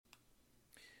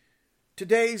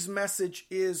Today's message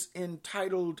is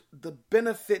entitled The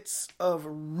Benefits of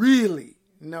Really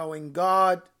Knowing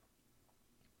God.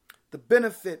 The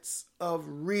benefits of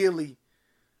really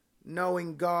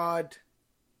knowing God.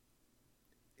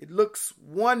 It looks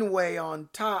one way on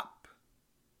top,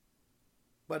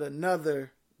 but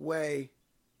another way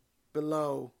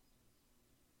below.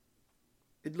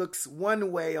 It looks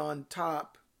one way on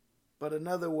top, but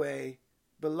another way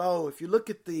below. If you look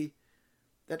at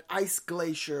that ice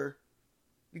glacier,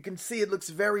 you can see it looks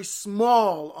very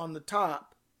small on the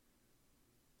top,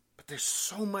 but there's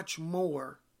so much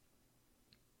more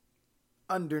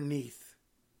underneath.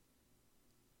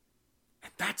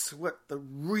 And that's what the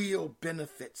real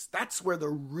benefits, that's where the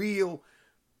real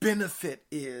benefit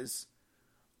is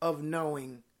of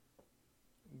knowing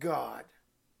God.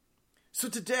 So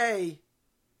today,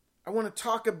 I want to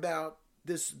talk about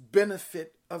this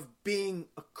benefit of being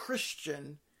a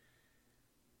Christian.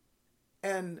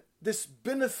 And this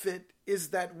benefit is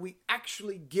that we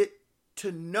actually get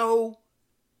to know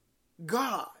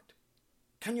God.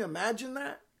 Can you imagine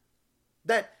that?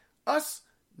 That us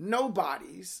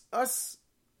nobodies, us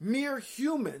mere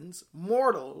humans,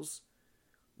 mortals,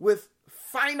 with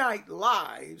finite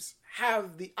lives,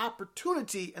 have the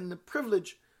opportunity and the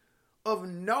privilege of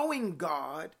knowing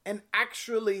God and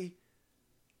actually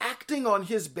acting on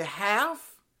His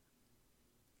behalf,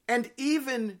 and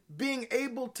even being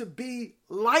able to be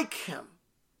like Him.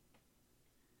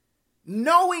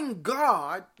 Knowing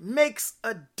God makes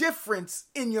a difference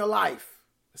in your life.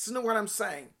 Listen to what I'm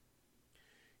saying.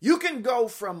 You can go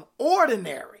from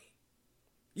ordinary,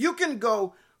 you can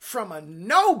go from a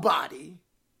nobody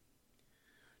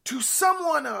to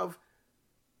someone of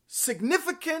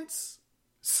significance,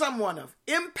 someone of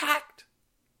impact,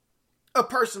 a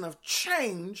person of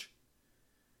change,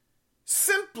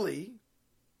 simply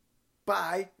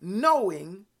by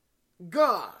knowing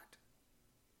God.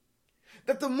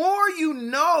 That the more you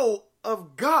know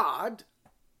of God,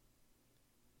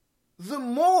 the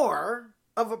more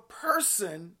of a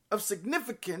person of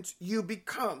significance you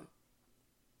become.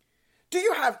 Do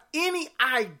you have any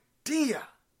idea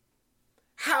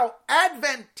how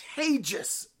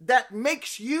advantageous that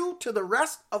makes you to the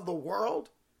rest of the world?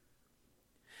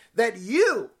 That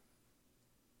you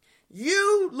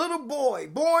little boy,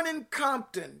 born in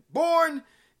Compton, born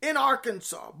in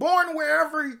Arkansas, born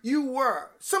wherever you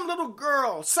were, some little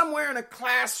girl somewhere in a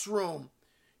classroom,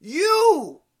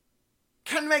 you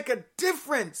can make a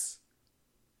difference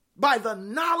by the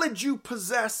knowledge you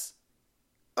possess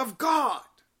of God.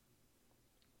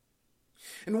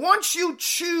 And once you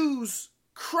choose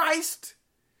Christ,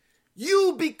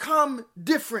 you become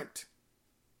different.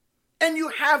 And you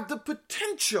have the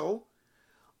potential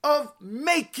of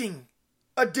making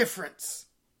a difference.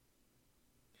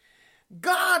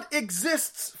 God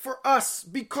exists for us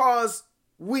because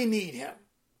we need Him,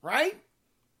 right?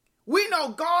 We know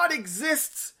God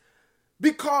exists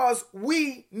because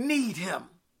we need Him.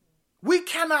 We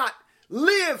cannot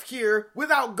live here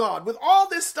without God. With all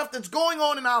this stuff that's going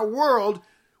on in our world,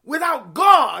 without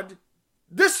God,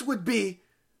 this would be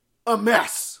a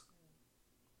mess.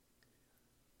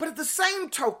 But at the same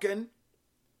token,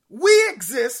 we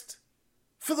exist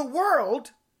for the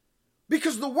world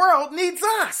because the world needs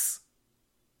us.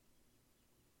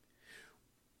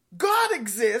 God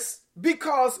exists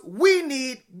because we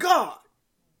need God.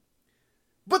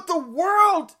 But the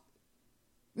world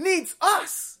needs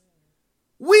us.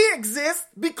 We exist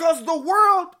because the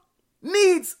world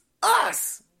needs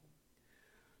us.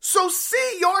 So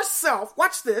see yourself,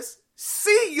 watch this,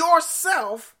 see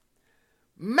yourself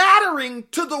mattering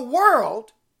to the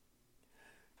world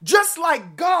just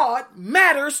like God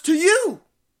matters to you.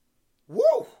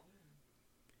 Woo!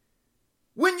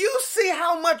 When you see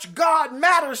how much God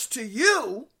matters to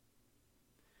you,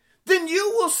 then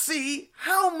you will see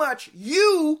how much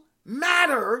you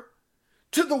matter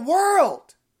to the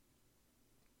world.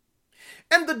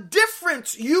 And the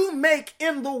difference you make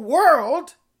in the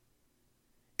world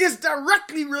is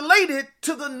directly related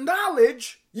to the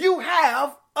knowledge you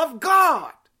have of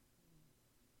God.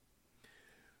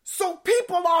 So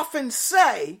people often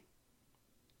say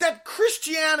that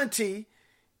Christianity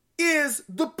is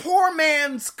the poor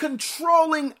man's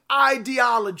controlling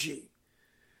ideology.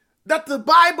 That the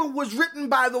Bible was written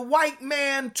by the white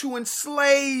man to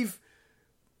enslave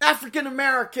African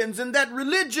Americans, and that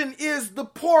religion is the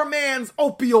poor man's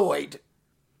opioid.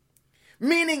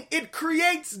 Meaning it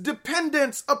creates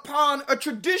dependence upon a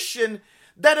tradition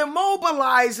that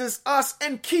immobilizes us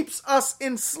and keeps us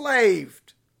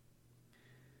enslaved.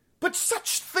 But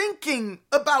such thinking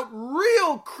about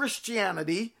real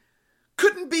Christianity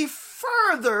couldn't be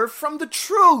further from the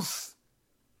truth.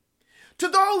 To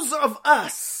those of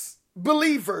us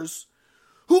believers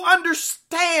who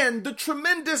understand the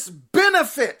tremendous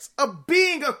benefits of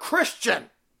being a Christian,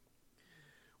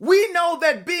 we know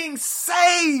that being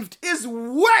saved is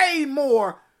way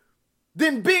more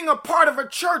than being a part of a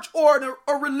church or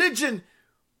a religion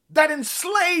that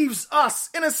enslaves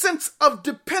us in a sense of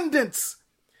dependence.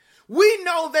 We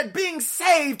know that being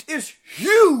saved is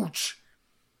huge.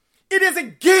 It is a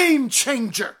game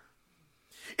changer.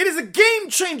 It is a game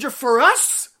changer for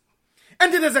us,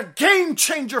 and it is a game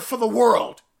changer for the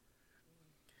world.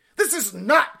 This is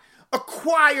not a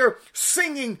choir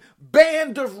singing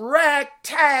band of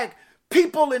ragtag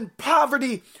people in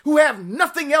poverty who have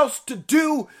nothing else to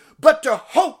do but to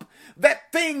hope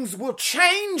that things will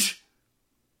change.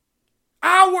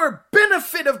 Our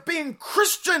benefit of being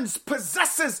Christians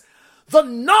possesses the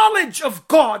knowledge of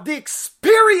God, the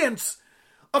experience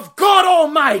of God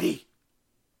Almighty.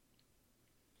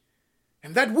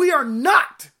 And that we are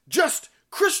not just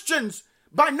Christians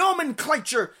by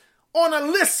nomenclature on a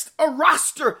list, a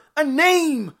roster, a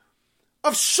name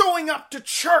of showing up to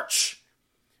church,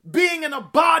 being in a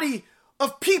body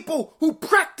of people who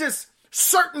practice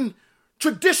certain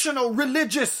traditional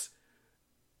religious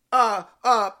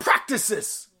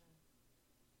practices.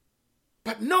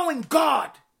 But knowing God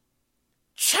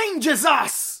changes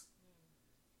us.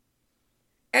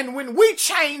 And when we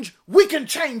change, we can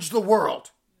change the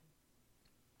world.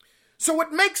 So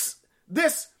what makes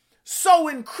this so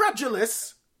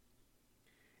incredulous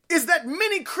is that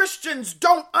many Christians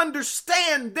don't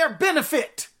understand their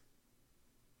benefit,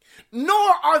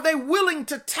 nor are they willing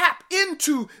to tap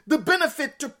into the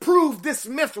benefit to prove this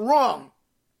myth wrong.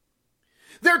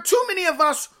 There are too many of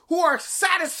us who are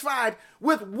satisfied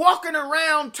with walking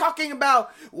around talking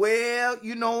about, well,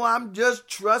 I'm just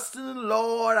trusting the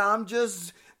Lord. I'm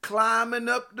just climbing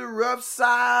up the rough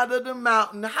side of the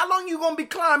mountain. How long you going to be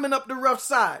climbing up the rough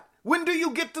side? When do you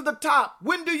get to the top?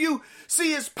 When do you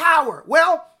see his power?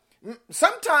 Well,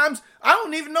 sometimes I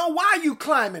don't even know why you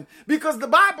climbing, because the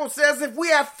Bible says if we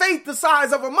have faith the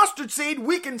size of a mustard seed,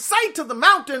 we can say to the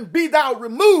mountain, be thou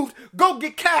removed, go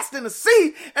get cast in the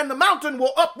sea, and the mountain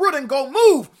will uproot and go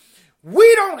move.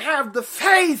 We don't have the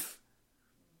faith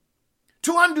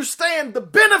to understand the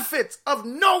benefits of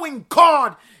knowing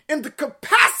God in the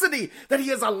capacity that he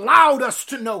has allowed us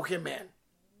to know him in.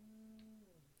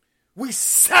 We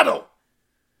settle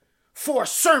for a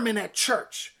sermon at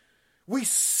church. We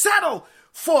settle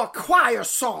for a choir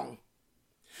song.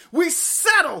 We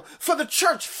settle for the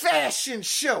church fashion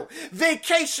show,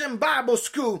 vacation Bible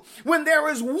school, when there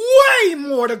is way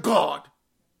more to God.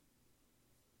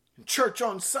 Church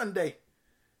on Sunday,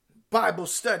 Bible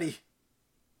study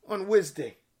on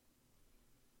Wednesday.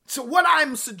 So what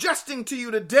I'm suggesting to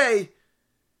you today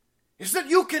is that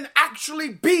you can actually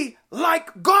be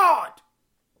like God.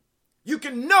 You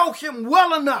can know him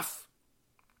well enough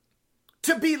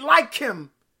to be like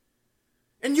him.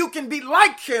 And you can be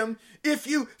like him if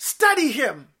you study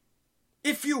him,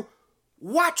 if you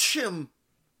watch him,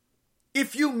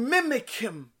 if you mimic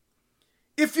him,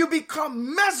 if you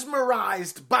become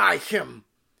mesmerized by him,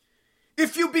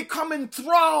 if you become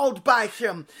enthralled by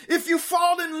him, if you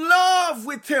fall in love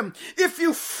with him, if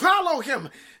you follow him.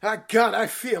 God, I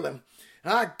feel him.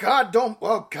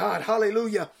 God,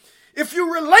 hallelujah. If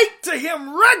you relate to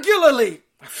him regularly,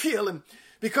 I feel him,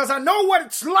 because I know what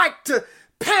it's like to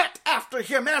pant after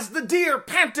him as the deer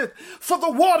panteth for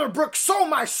the water brook, so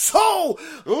my soul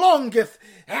longeth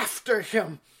after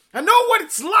him. I know what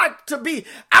it's like to be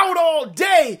out all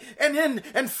day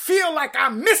and feel like I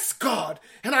miss God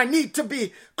and I need to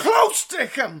be close to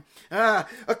him. A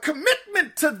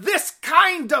commitment to this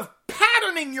kind of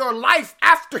patterning your life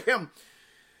after him.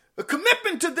 A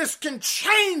commitment to this can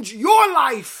change your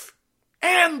life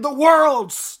and the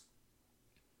world's.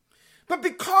 But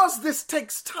because this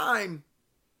takes time,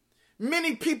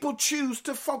 many people choose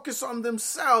to focus on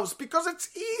themselves because it's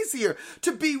easier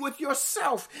to be with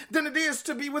yourself than it is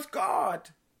to be with God.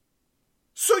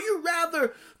 So you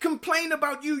rather complain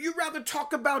about you, you rather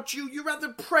talk about you rather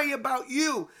pray about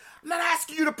you. I'm not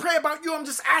asking you to pray about you, I'm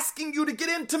just asking you to get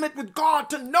intimate with God,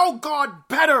 to know God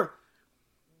better.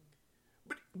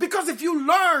 Because if you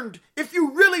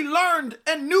really learned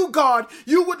and knew God,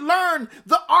 you would learn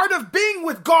the art of being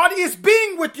with God is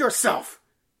being with yourself.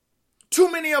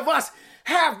 Too many of us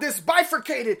have this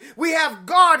bifurcated. We have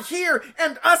God here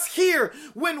and us here.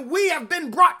 When we have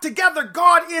been brought together,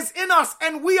 God is in us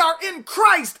and we are in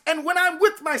Christ. And when I'm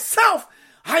with myself,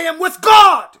 I am with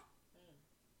God.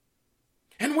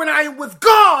 And when I am with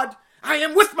God, I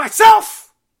am with myself.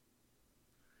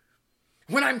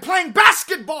 When I'm playing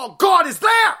basketball, God is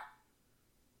there.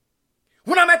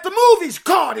 When I'm at the movies,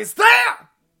 God is there.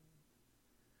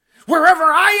 Wherever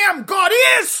I am, God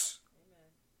is.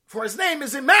 For his name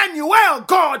is Emmanuel.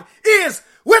 God is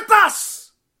with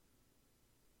us.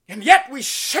 And yet we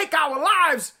shake our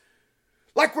lives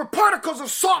like we're particles of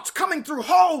salt coming through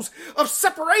holes of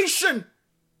separation,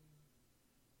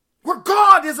 where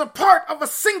God is a part of a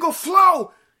single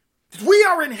flow. We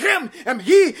are in him and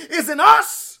he is in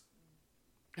us.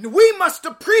 And we must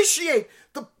appreciate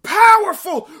the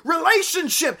powerful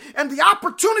relationship and the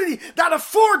opportunity that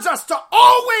affords us to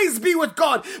always be with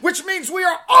God, which means we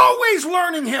are always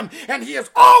learning him and he is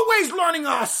always learning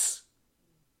us.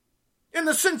 In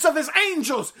the sense of his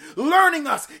angels learning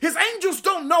us. His angels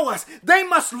don't know us. They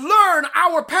must learn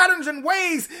our patterns and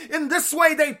ways. In this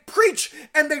way they preach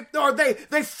and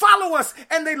they follow us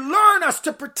and they learn us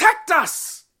to protect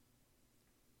us.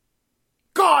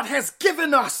 God has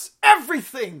given us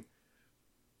everything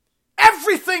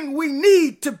we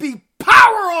need to be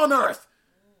power on earth.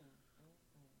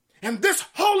 And this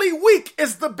Holy Week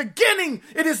is the beginning.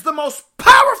 It is the most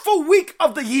powerful week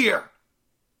of the year.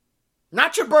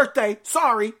 Not your birthday,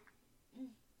 sorry.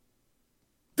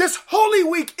 This Holy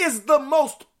Week is the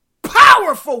most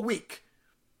powerful week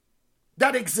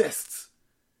that exists.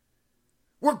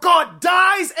 Where God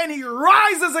dies and he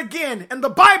rises again. And the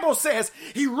Bible says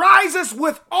he rises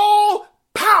with all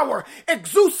power,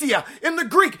 exousia in the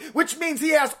Greek, which means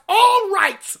he has all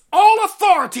rights, all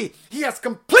authority. He has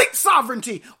complete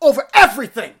sovereignty over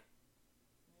everything.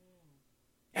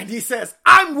 And he says,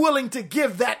 I'm willing to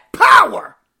give that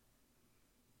power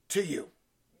to you.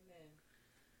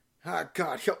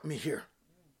 God, help me here.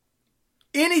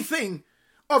 Anything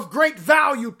of great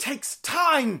value takes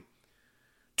time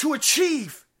to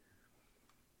achieve.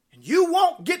 And you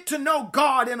won't get to know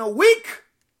God in a week.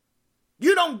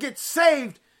 You don't get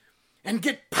saved and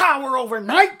get power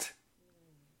overnight.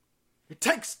 It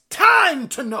takes time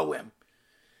to know him.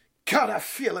 God, I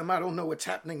feel him. I don't know what's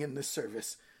happening in this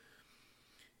service.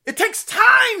 It takes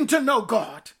time to know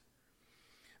God.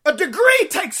 A degree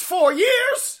takes 4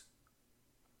 years.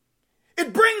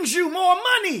 It brings you more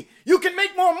money. You can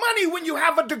make more money when you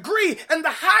have a degree. And the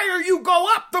higher you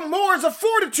go up, the more is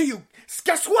afforded to you.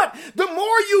 Guess what? The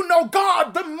more you know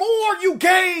God, the more you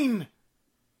gain.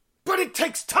 But it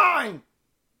takes time.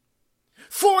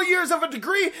 4 years of a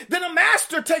degree, then a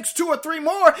master takes 2 or 3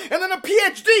 more, and then a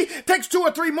PhD takes 2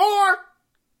 or 3 more.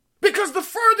 Because the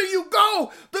further you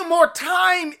go, the more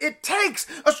time it takes.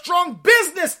 A strong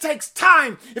business takes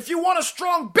time. If you want a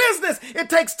strong business,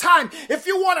 it takes time. If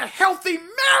you want a healthy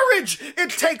marriage, it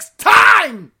takes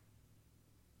time.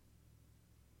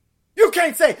 You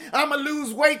can't say, I'm going to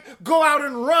lose weight, go out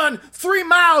and run 3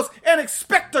 miles and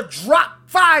expect to drop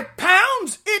 5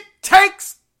 pounds. It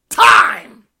takes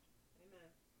time.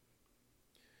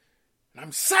 And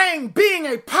I'm saying being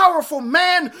a powerful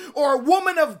man or a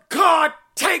woman of God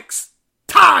takes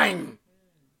time.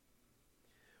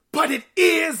 But it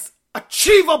is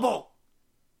achievable.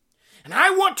 And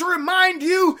I want to remind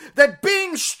you that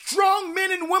being strong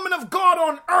men and women of God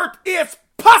on earth is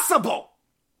possible.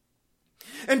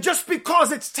 And just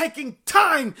because it's taking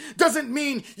time doesn't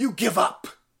mean you give up.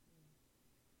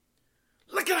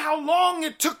 Look at how long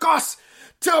it took us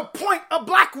to appoint a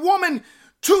black woman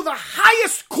to the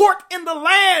highest court in the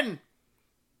land.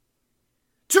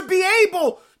 To be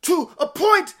able to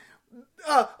appoint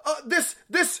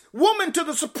this woman to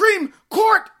the Supreme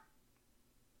Court.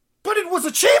 But it was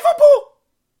achievable.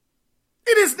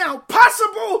 It is now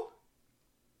possible.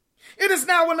 It is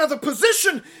now another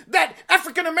position that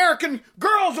African American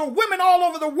girls or women all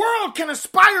over the world can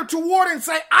aspire toward and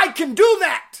say, I can do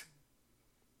that.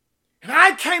 And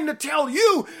I came to tell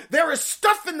you there is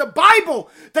stuff in the Bible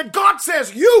that God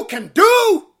says you can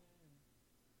do.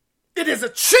 It is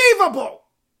achievable.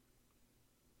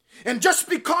 And just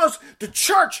because the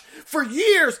church for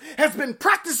years has been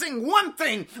practicing one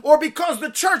thing, or because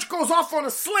the church goes off on a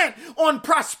slant on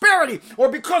prosperity, or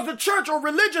because the church or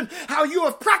religion, how you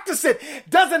have practiced it,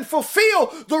 doesn't fulfill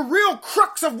the real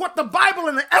crux of what the Bible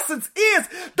in the essence is,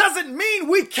 doesn't mean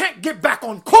we can't get back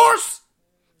on course.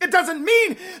 It doesn't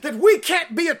mean that we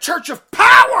can't be a church of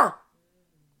power.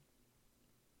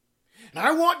 And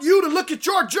I want you to look at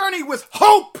your journey with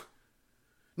hope,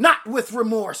 not with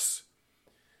remorse.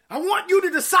 I want you to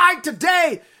decide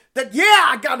today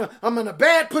that, I'm in a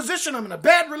bad position, I'm in a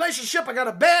bad relationship, I got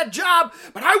a bad job,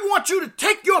 but I want you to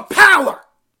take your power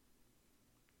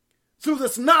through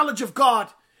this knowledge of God,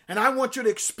 and I want you to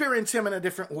experience him in a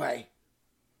different way.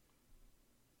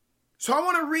 So I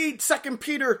want to read 2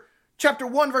 Peter chapter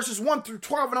 1, verses 1 through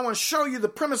 12, and I want to show you the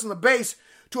premise and the base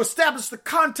to establish the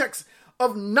context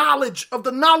of knowledge, of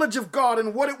the knowledge of God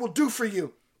and what it will do for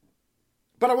you.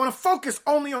 But I want to focus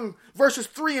only on verses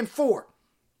 3 and 4.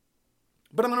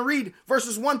 But I'm going to read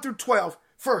verses 1 through 12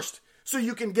 first so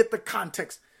you can get the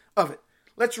context of it.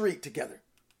 Let's read together.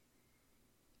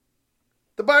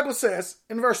 The Bible says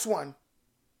in verse 1,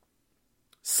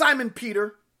 Simon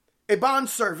Peter, a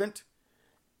bondservant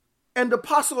and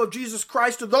apostle of Jesus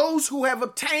Christ, to those who have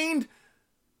obtained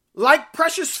like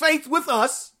precious faith with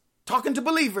us, talking to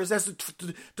believers, as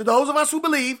to those of us who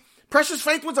believe, precious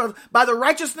faith with us by the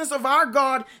righteousness of our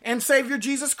God and Savior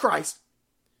Jesus Christ.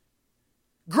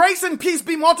 Grace and peace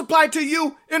be multiplied to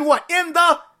you in what? In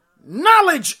the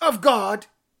knowledge of God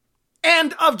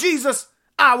and of Jesus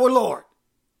our Lord.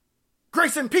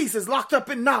 Grace and peace is locked up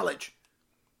in knowledge.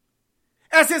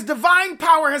 As his divine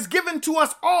power has given to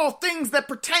us all things that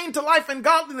pertain to life and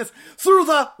godliness through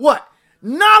the what?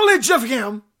 Knowledge of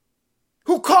him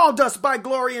who called us by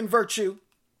glory and virtue,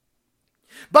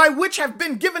 by which have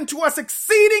been given to us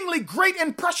exceedingly great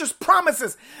and precious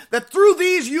promises, that through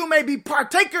these you may be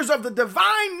partakers of the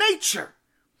divine nature,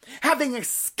 having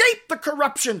escaped the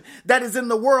corruption that is in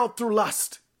the world through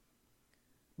lust.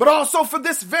 But also for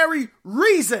this very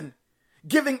reason,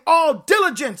 giving all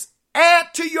diligence,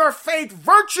 add to your faith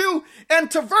virtue,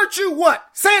 and to virtue what?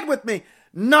 Say it with me.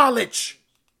 Knowledge.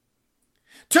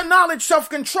 To knowledge,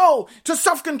 self-control. To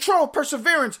self-control,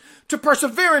 perseverance. To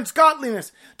perseverance,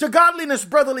 godliness. To godliness,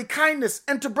 brotherly kindness.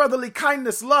 And to brotherly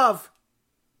kindness, love.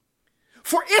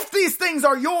 For if these things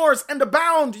are yours and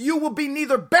abound, you will be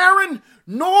neither barren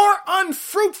nor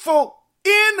unfruitful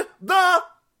in the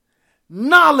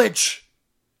knowledge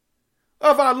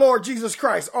of our Lord Jesus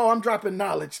Christ. Oh, I'm dropping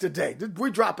knowledge today.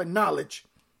 We're dropping knowledge.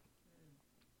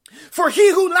 For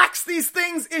he who lacks these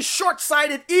things is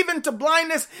short-sighted even to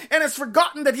blindness, and has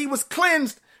forgotten that he was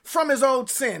cleansed from his old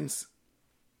sins.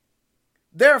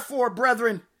 Therefore,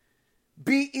 brethren,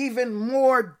 be even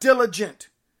more diligent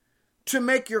to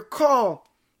make your call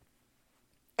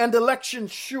and election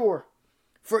sure.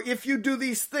 For if you do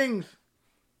these things,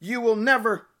 you will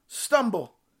never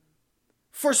stumble.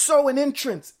 For so an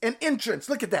entrance,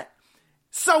 look at that.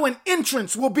 So an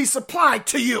entrance will be supplied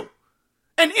to you.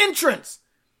 An entrance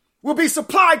will be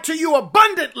supplied to you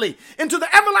abundantly into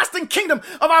the everlasting kingdom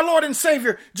of our Lord and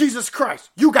Savior, Jesus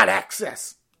Christ. You got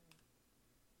access.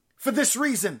 For this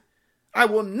reason, I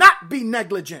will not be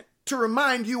negligent to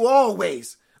remind you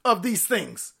always of these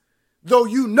things, though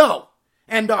you know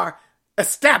and are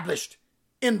established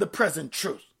in the present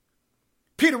truth.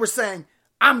 Peter was saying,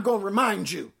 I'm going to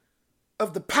remind you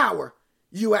of the power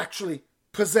you actually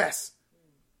possess.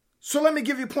 So let me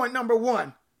give you point number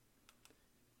 1.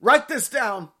 Write this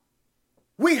down.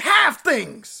 We have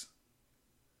things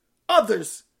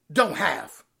others don't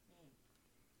have.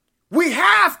 We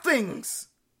have things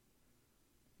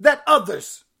that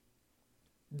others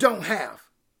don't have.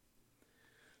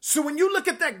 So when you look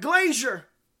at that glazier,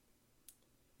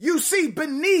 you see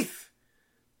beneath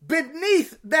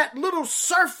that little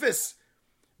surface,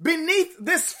 beneath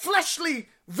this fleshly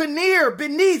veneer,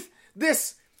 beneath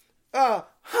this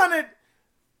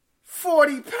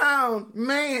 140-pound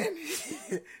man,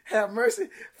 have mercy,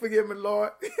 forgive me,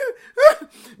 Lord,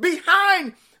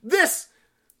 behind this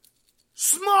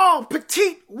small,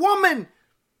 petite woman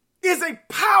is a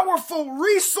powerful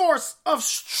resource of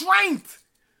strength.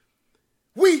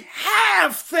 We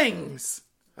have things,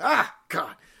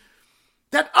 God,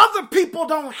 that other people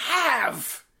don't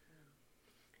have.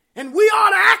 And we ought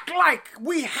to act like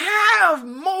we have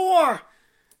more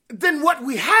than what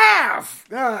we have.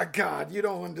 God, you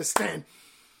don't understand.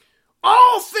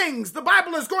 All things, the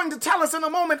Bible is going to tell us in a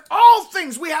moment, all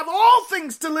things, we have all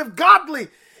things to live godly.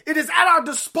 It is at our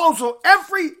disposal,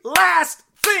 every last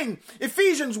thing.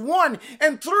 Ephesians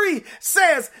 1:3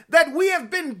 says that we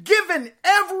have been given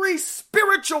every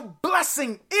spiritual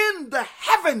blessing in the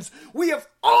heavens. We have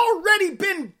already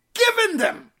been given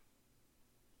them.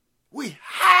 We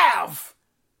have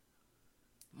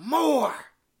more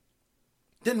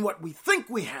than what we think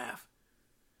we have.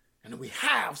 And we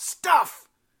have stuff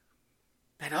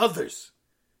that others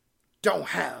don't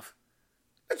have.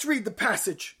 Let's read the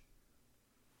passage.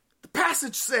 The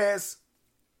passage says,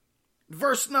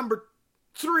 verse number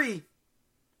 3,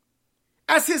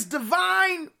 as his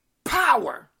divine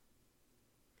power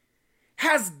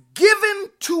has given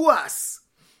to us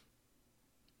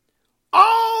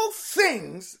all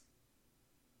things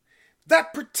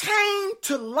that pertain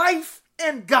to life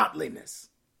and godliness.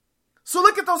 So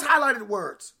look at those highlighted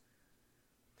words.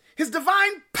 His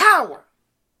divine power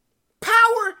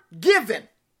given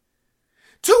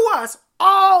to us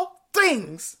all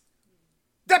things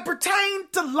that pertain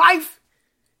to life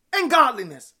and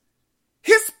godliness.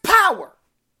 His power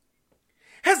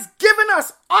has given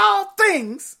us all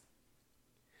things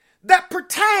that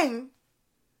pertain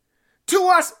to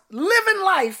us living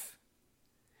life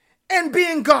and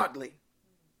being godly.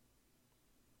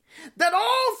 That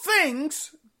all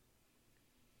things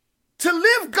to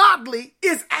live godly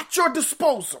is at your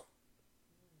disposal.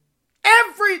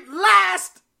 Every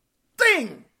last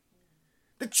thing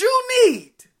that you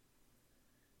need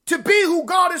to be who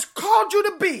God has called you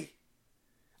to be,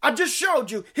 I just showed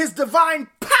you his divine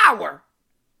power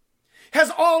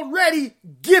has already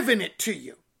given it to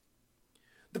you.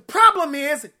 The problem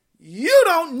is you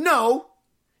don't know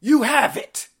you have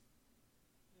it.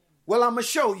 Well, I'm going to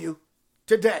show you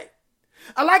today.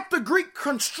 I like the Greek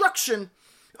construction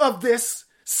of this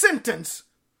sentence.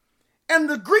 And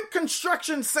the Greek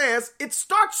construction says, it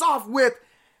starts off with,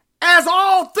 as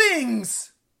all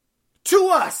things to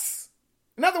us.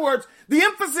 In other words, the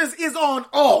emphasis is on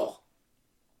all.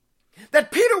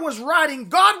 That Peter was writing,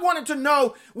 God wanted you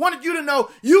to know,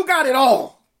 you got it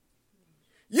all.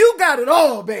 You got it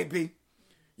all, baby.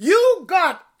 You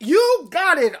got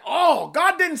it all.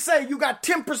 God didn't say you got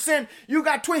 10%, you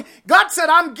got 20%. God said,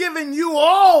 I'm giving you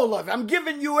all of it. I'm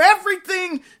giving you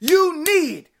everything you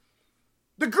need.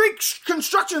 The Greek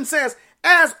construction says,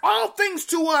 as all things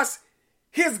to us,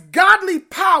 his godly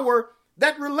power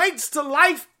that relates to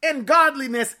life and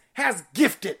godliness has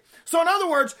gifted. So in other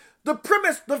words, the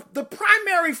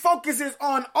primary focus is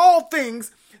on all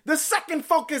things. The second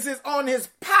focus is on his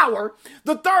power.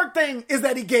 The third thing is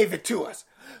that he gave it to us.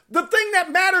 The thing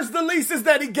that matters the least is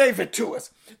that he gave it to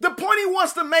us. The point he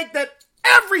wants to make that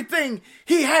everything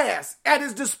he has at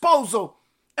his disposal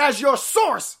as your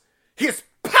source, his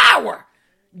power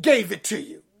gave it to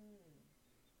you.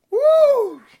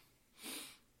 Woo!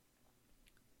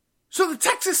 So the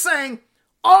text is saying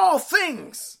all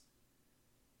things,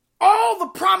 all the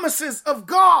promises of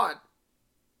God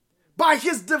by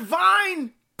his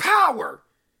divine power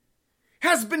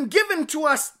has been given to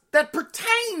us that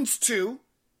pertains to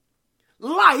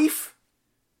life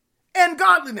and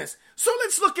godliness. So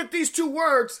let's look at these two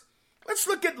words. Let's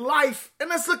look at life and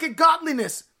let's look at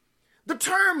godliness. The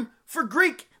term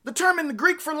in the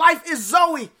Greek for life is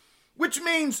Zoe, which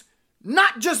means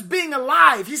not just being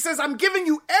alive. He says, I'm giving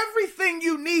you everything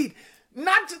you need.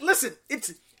 Listen,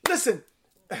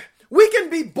 we can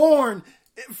be born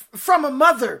from a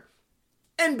mother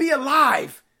and be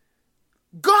alive.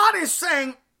 God is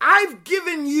saying, I'm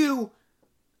giving you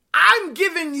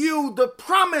the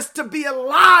promise to be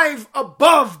alive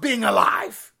above being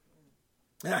alive.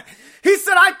 He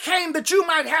said, I came that you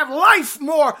might have life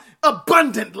more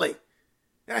abundantly.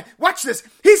 Watch this.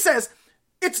 He says,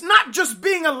 it's not just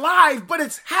being alive, but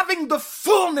it's having the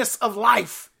fullness of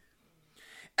life.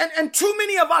 And too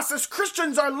many of us as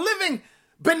Christians are living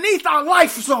beneath our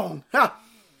life zone.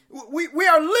 We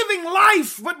are living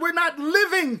life, but we're not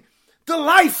living the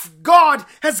life God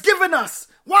has given us.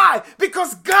 Why?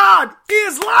 Because God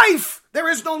is life. There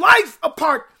is no life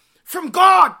apart from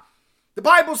God. The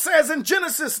Bible says in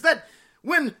Genesis that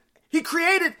when he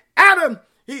created Adam,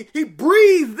 he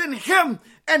breathed in him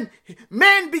and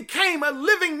man became a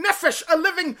living nephesh, a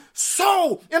living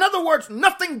soul. In other words,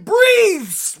 nothing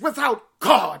breathes without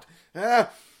God.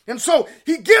 And so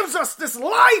he gives us this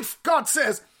life. God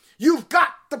says, you've got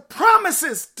the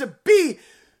promises to be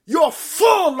your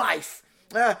full life.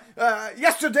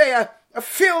 Yesterday,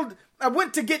 I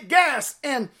went to get gas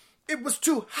and it was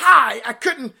too high. I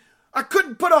couldn't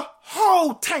put a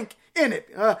whole tank in it.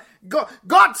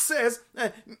 God says,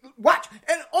 watch,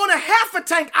 and on a half a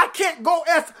tank, I can't go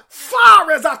as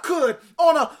far as I could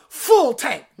on a full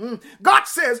tank. God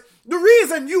says, the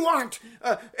reason you aren't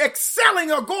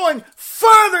excelling or going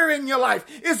further in your life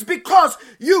is because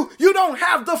you don't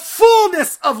have the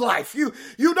fullness of life. You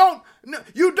don't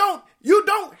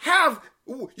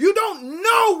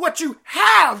know what you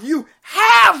have. You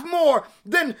have more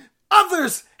than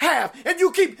others have. And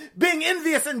you keep being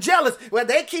envious and jealous.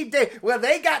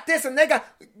 They got this and they got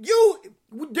you.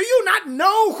 Do you not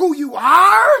know who you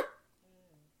are?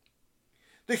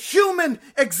 The human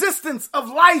existence of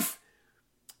life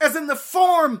as in the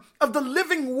form of the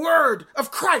living word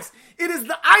of Christ. It is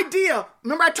the idea.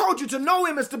 Remember, I told you to know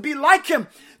him is to be like him.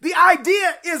 The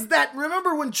idea is that,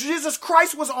 remember when Jesus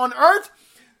Christ was on earth,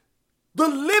 the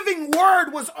living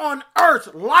word was on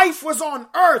earth. Life was on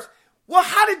earth. Well,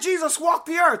 how did Jesus walk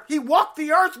the earth? He walked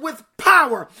the earth with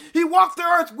power. He walked the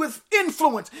earth with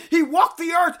influence. He walked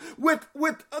the earth with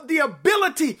the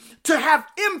ability to have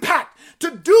impact, to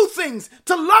do things,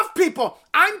 to love people.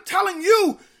 I'm telling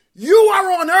you, you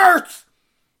are on earth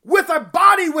with a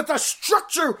body, with a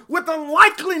structure, with a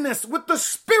likeliness, with the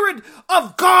Spirit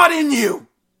of God in you.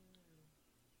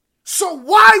 So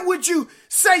why would you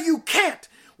say you can't?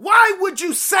 Why would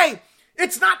you say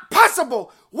it's not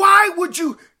possible? Why would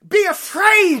you be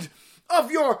afraid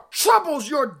of your troubles,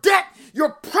 your debt,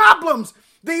 your problems,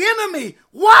 the enemy.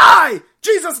 Why?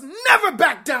 Jesus never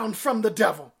backed down from the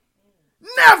devil.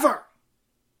 Never.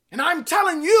 And I'm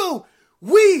telling you,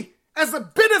 we, as a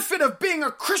benefit of being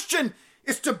a Christian,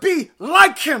 is to be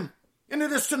like him, and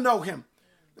it is to know him.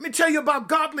 Let me tell you about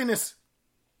godliness.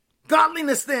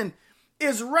 Godliness then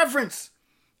is reverence,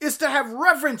 is to have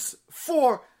reverence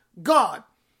for God.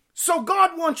 So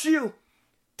God wants you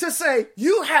to say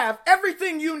you have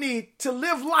everything you need to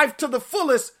live life to the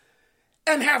fullest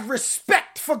and have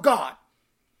respect for God.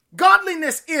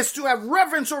 Godliness is to have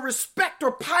reverence or respect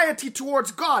or piety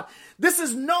towards God. This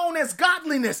is known as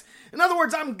godliness. In other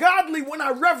words, I'm godly when I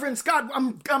reverence God.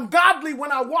 I'm godly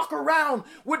when I walk around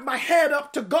with my head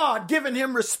up to God, giving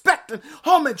him respect and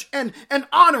homage and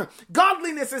honor.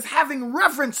 Godliness is having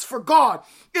reverence for God.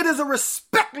 It is a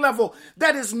respect level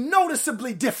that is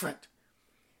noticeably different.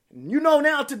 You know,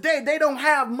 now today they don't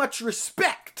have much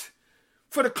respect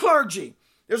for the clergy.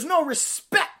 There's no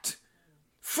respect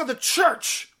for the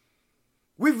church.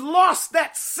 We've lost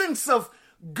that sense of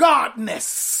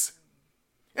godness.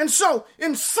 And so,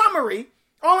 in summary,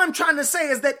 all I'm trying to say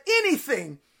is that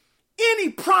any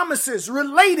promises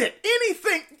related,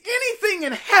 anything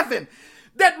in heaven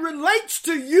that relates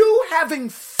to you having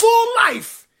full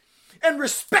life and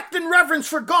respect and reverence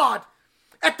for God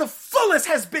at the fullest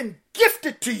has been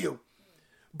gifted to you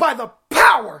by the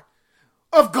power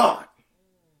of God.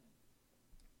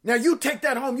 Now you take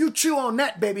that home, you chew on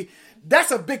that, baby. That's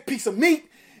a big piece of meat.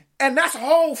 And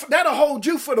that'll hold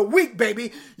you for the week,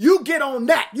 baby. You get on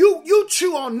that. You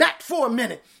chew on that for a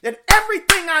minute. And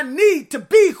everything I need to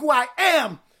be who I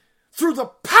am through the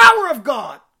power of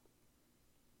God,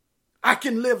 I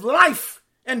can live life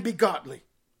and be godly.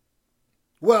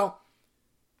 Well,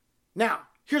 now,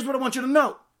 here's what I want you to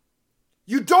know.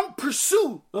 You don't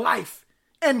pursue life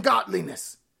and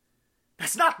godliness.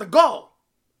 That's not the goal.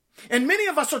 And many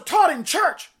of us are taught in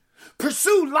church,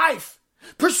 pursue life.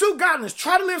 Pursue godliness.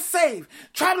 Try to live saved.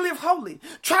 Try to live holy.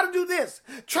 Try to do this.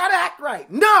 Try to act right.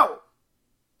 No.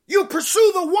 You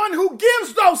pursue the one who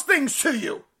gives those things to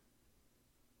you.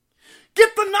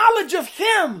 Get the knowledge of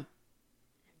him.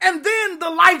 And then the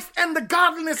life and the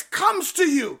godliness comes to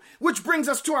you. Which brings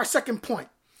us to our second point.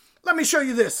 Let me show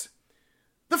you this.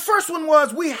 The first one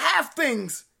was we have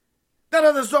things that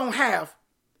others don't have.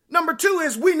 Number 2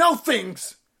 is we know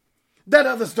things that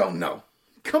others don't know.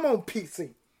 Come on,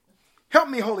 PC. Help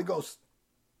me, Holy Ghost.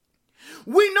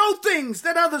 We know things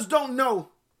that others don't know.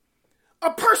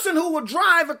 A person who will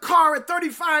drive a car at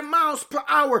 35 miles per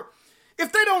hour,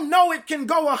 if they don't know it can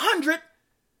go 100,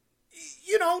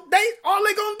 all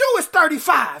they're going to do is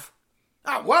 35.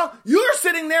 Well, you're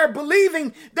sitting there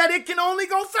believing that it can only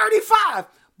go 35.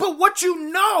 But what you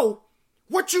know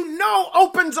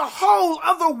opens a whole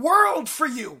other world for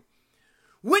you.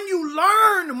 When you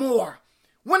learn more,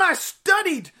 when I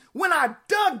studied, when I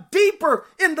dug deeper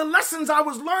in the lessons I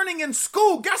was learning in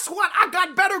school, guess what? I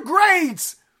got better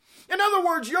grades. In other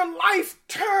words, your life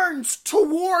turns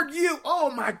toward you. Oh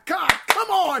my God, come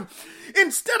on.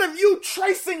 Instead of you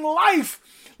tracing life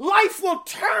will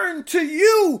turn to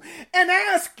you and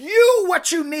ask you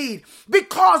what you need.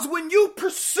 Because when you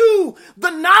pursue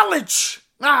the knowledge,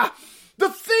 the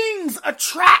things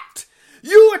attract.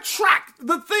 You attract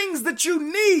the things that you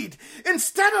need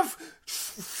instead of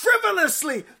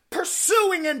frivolously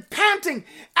pursuing and panting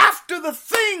after the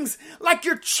things like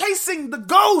you're chasing the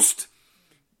ghost.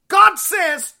 God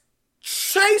says,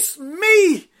 chase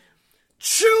me,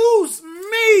 choose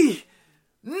me,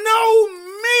 know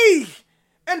me,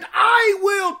 and I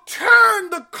will turn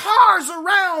the cars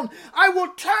around. I will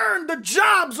turn the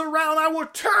jobs around. I will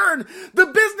turn the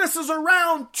businesses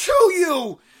around to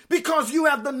you because you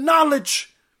have the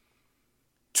knowledge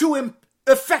to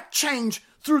effect change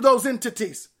through those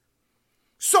entities.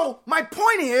 So my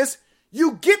point is,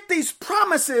 you get these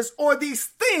promises or these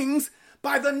things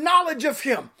by the knowledge of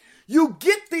him. You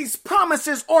get these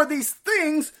promises or these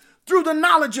things through the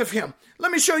knowledge of him.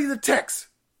 Let me show you the text.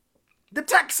 The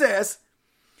text says,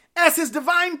 as his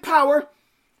divine power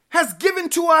has given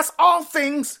to us all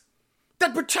things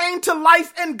that pertain to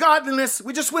life and godliness.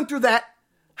 We just went through that.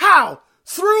 How?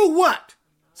 Through what?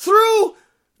 Through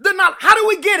the knowledge. How do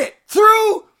we get it?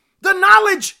 Through the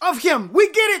knowledge of him. We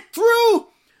get it through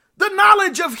the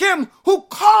knowledge of him who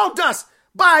called us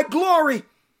by glory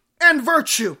and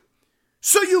virtue.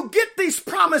 So you get these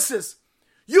promises.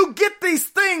 You get these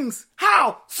things.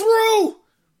 How? Through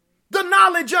the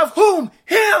knowledge of whom?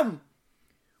 Him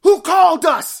who called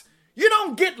us. You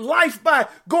don't get life by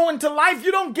going to life.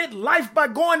 You don't get life by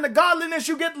going to godliness.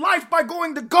 You get life by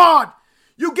going to God.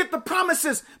 You get the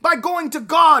promises by going to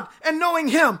God and knowing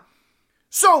him.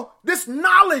 So this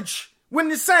knowledge When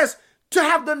it says to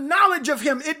have the knowledge of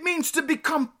him, it means to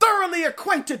become thoroughly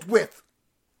acquainted with.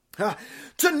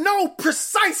 To know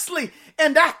precisely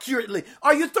and accurately.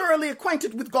 Are you thoroughly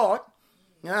acquainted with God?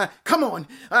 Come on.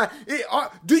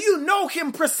 Do you know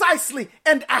him precisely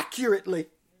and accurately?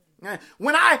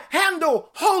 When I handle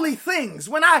holy things,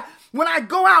 when I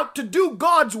go out to do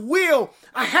God's will,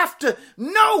 I have to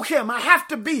know him. I have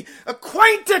to be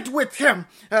acquainted with him.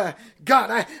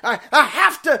 God, I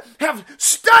have to have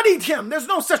studied him. There's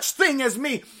no such thing as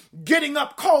me getting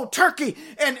up cold turkey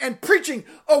and preaching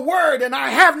a word, and I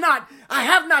have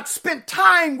not spent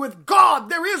time with God.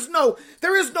 There is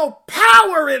no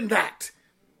power in that.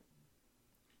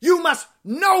 You must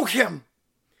know him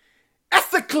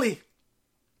ethically,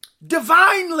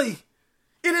 divinely.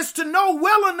 It is to know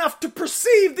well enough to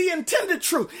perceive the intended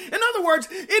truth. In other words,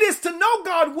 it is to know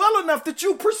God well enough that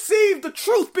you perceive the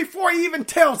truth before he even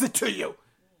tells it to you.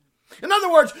 In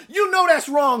other words, you know that's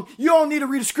wrong. You don't need to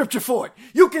read a scripture for it.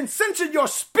 You can sense in your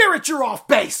spirit you're off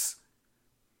base.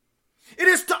 It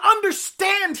is to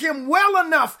understand him well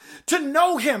enough to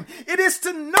know him. It is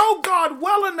to know God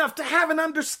well enough to have an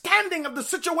understanding of the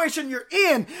situation you're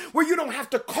in, where you don't have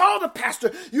to call the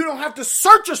pastor. You don't have to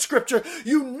search a scripture.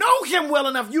 You know him well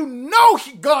enough. You know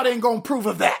God ain't going to approve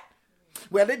of that.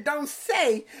 Well, it don't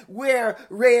say wear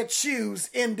red shoes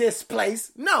in this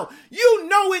place. No, you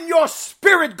know in your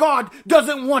spirit God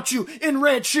doesn't want you in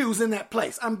red shoes in that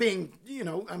place. I'm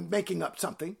making up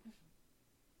something.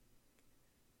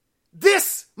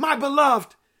 This, my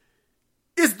beloved,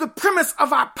 is the premise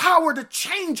of our power to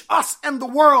change us and the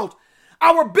world.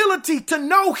 Our ability to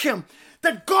know him.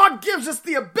 That God gives us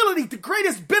the ability, the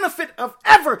greatest benefit of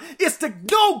ever is to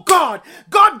know God.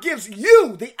 God gives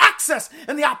you the access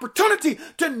and the opportunity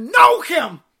to know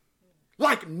him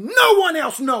like no one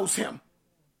else knows him.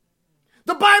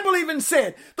 The Bible even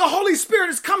said the Holy Spirit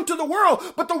has come to the world,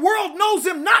 but the world knows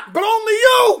him not, but only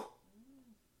you.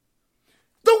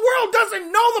 The world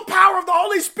doesn't know the power of the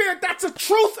Holy Spirit. That's a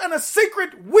truth and a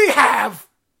secret we have.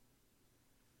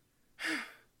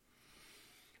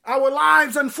 Our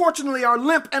lives, unfortunately, are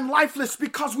limp and lifeless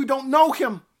because we don't know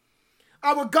him.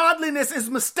 Our godliness is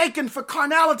mistaken for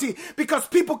carnality because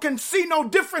people can see no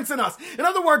difference in us. In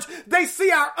other words, they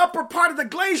see our upper part of the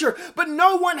glacier, but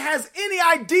no one has any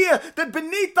idea that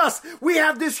beneath us we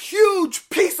have this huge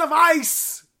piece of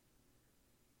ice.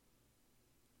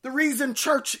 The reason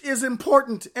church is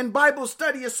important and Bible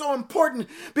study is so important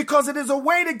because it is a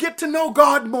way to get to know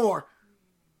God more.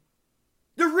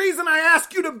 The reason I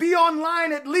ask you to be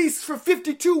online at least for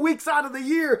 52 weeks out of the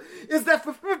year is that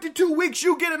for 52 weeks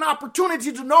you get an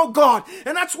opportunity to know God.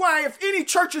 And that's why if any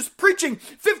church is preaching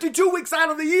 52 weeks out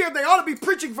of the year, they ought to be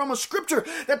preaching from a scripture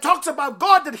that talks about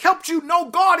God, that helps you know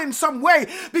God in some way,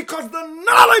 because the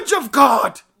knowledge of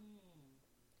God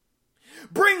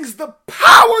brings the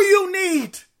power you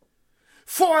need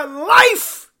for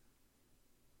life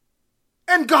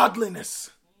and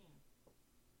godliness.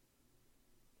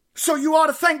 So you ought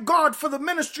to thank God for the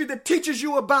ministry that teaches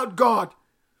you about God.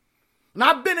 And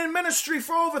I've been in ministry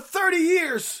for over 30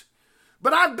 years,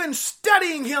 but I've been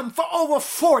studying him for over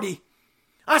 40.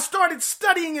 I started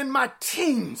studying in my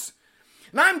teens.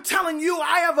 And I'm telling you,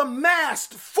 I have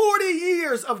amassed 40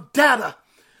 years of data,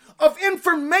 of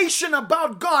information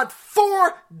about God,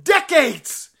 4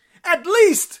 decades at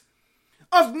least,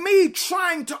 of me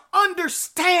trying to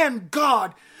understand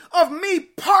God, of me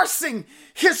parsing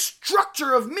his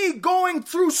structure, of me going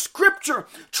through scripture,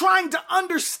 trying to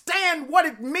understand what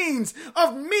it means,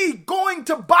 of me going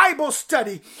to Bible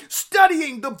study,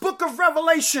 studying the book of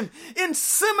Revelation. In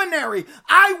seminary,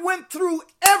 I went through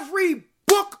every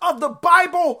book of the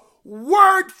Bible,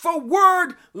 word for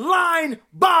word, line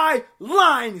by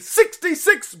line.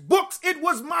 66 books. It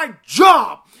was my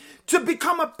job. To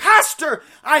become a pastor,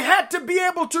 I had to be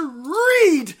able to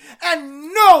read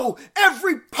and know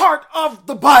every part of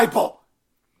the Bible.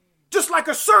 Just like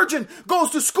a surgeon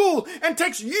goes to school and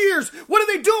takes years. What are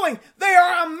they doing? They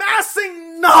are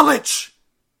amassing knowledge.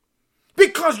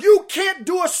 Because you can't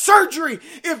do a surgery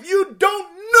if you don't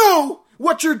know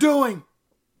what you're doing.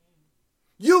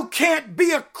 You can't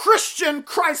be a Christian,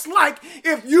 Christ-like,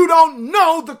 if you don't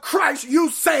know the Christ you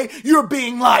say you're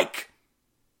being like.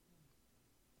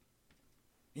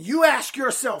 You ask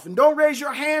yourself, and don't raise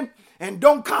your hand and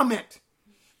don't comment,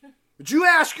 but you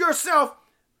ask yourself,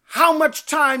 how much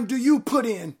time do you put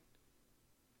in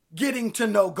getting to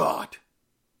know God?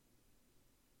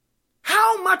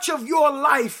 How much of your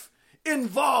life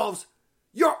involves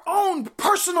your own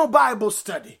personal Bible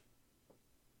study?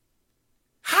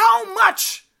 How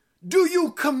much do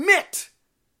you commit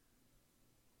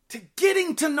to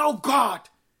getting to know God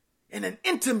in an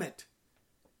intimate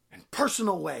and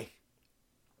personal way?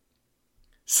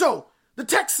 So the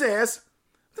text says,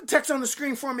 the text on the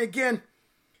screen for me again,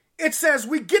 it says,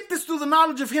 we get this through the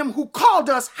knowledge of him who called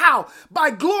us. How?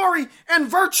 By glory and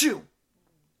virtue.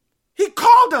 He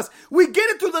called us. We get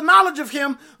it through the knowledge of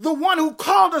him, the one who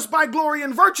called us by glory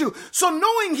and virtue. So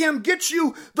knowing him gets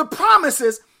you the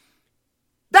promises.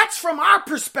 That's from our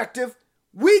perspective.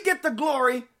 We get the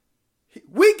glory.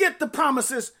 We get the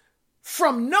promises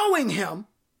from knowing him.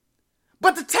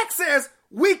 But the text says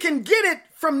we can get it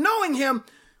from knowing him.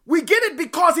 We get it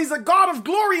because he's a God of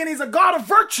glory and he's a God of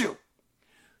virtue.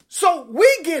 So we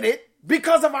get it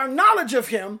because of our knowledge of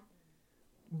him.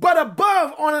 But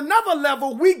above, on another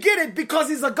level, we get it because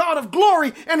he's a God of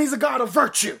glory and he's a God of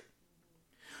virtue.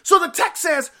 So the text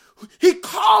says he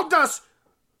called us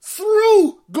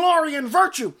through glory and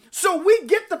virtue. So we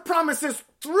get the promises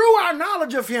through our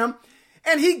knowledge of him,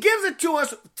 and he gives it to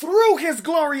us through his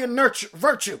glory and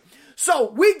virtue.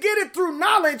 So we get it through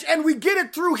knowledge, and we get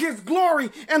it through his glory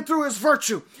and through his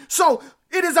virtue. So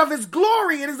it is of his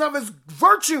glory, it is of his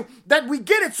virtue that we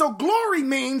get it. So glory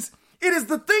means it is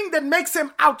the thing that makes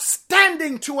him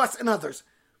outstanding to us and others.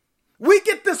 We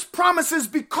get this promises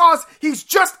because he's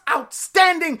just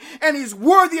outstanding and he's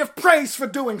worthy of praise for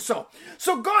doing so.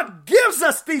 So God gives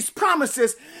us these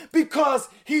promises because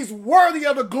he's worthy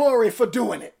of the glory for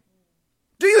doing it.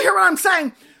 Do you hear what I'm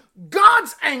saying?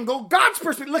 God's angle, God's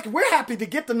perspective, look, we're happy to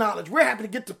get the knowledge. We're happy to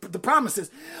get the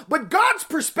promises. But God's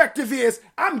perspective is,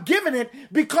 I'm giving it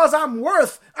because I'm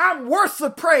worth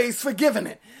the praise for giving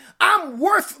it. I'm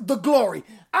worth the glory.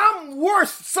 I'm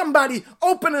worth somebody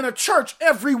opening a church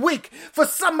every week, for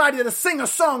somebody to sing a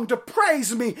song to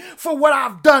praise me for what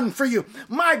I've done for you.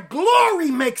 My glory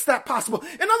makes that possible.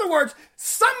 In other words,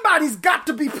 somebody's got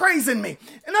to be praising me.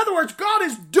 In other words, God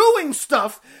is doing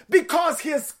stuff because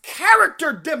his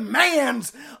character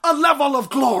demands a level of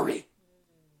glory.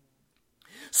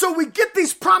 So we get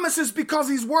these promises because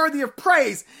he's worthy of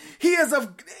praise.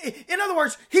 In other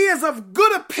words, he is of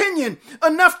good opinion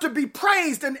enough to be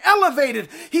praised and elevated.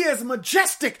 He is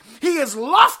majestic. He is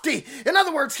lofty. In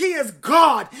other words, he is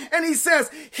God. And he says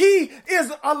he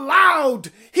is allowed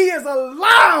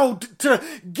to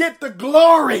get the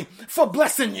glory for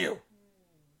blessing you.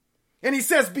 And he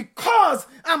says, because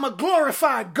I'm a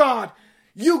glorified God,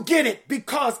 you get it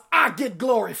because I get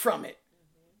glory from it.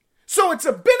 So it's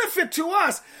a benefit to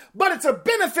us, but it's a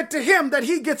benefit to him that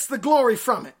he gets the glory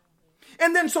from it.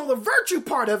 And then so the virtue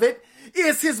part of it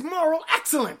is his moral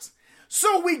excellence.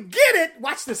 So we get it.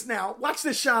 Watch this now. Watch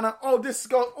this, Shauna.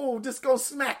 This gonna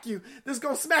smack you. This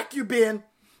gonna smack you, Ben.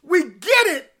 We get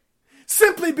it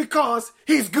simply because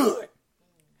he's good.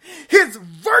 His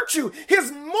virtue,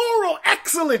 his moral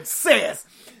excellence says,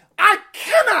 I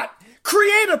cannot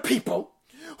create a people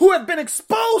who have been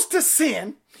exposed to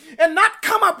sin and not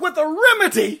come up with a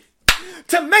remedy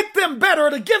to make them better,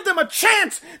 to give them a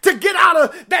chance to get out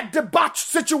of that debauched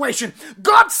situation.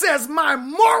 God says, my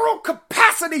moral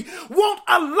capacity won't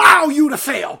allow you to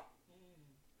fail.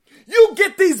 You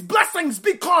get these blessings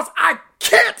because I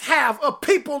can't have a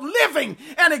people living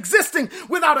and existing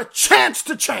without a chance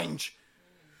to change.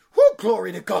 Whoo,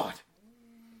 glory to God.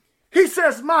 He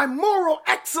says, my moral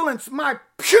excellence, my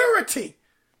purity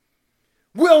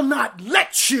will not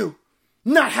let you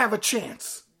not have a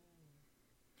chance.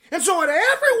 And so at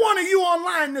every one of you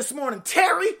online this morning,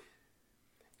 Terry,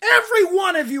 every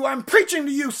one of you, I'm preaching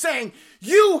to you saying,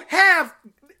 you have,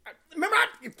 remember,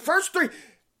 first three,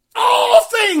 all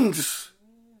things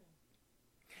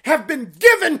have been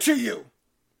given to you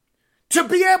to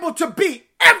be able to be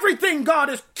everything God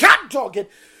is talking.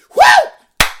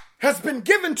 Has been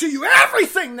given to you.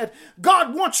 Everything that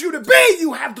God wants you to be,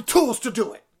 you have the tools to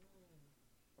do it.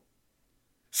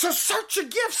 So search your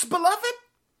gifts, beloved.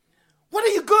 What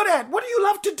are you good at? What do you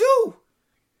love to do?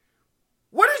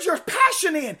 What is your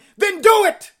passion in? Then do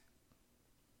it.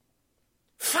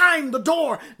 Find the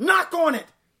door, knock on it,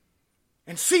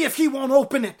 and see if he won't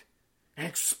open it and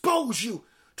expose you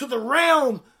to the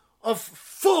realm of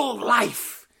full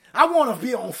life. I want to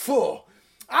be on full.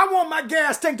 I want my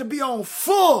gas tank to be on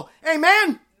full.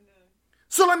 Amen?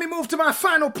 So let me move to my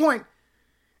final point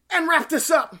and wrap this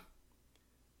up.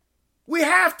 We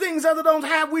have things others don't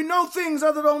have. We know things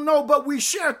others don't know, but we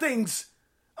share things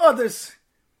others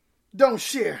don't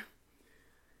share.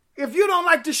 If you don't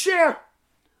like to share,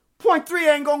 point 3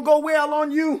 ain't going to go well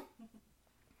on you.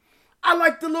 I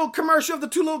like the little commercial of the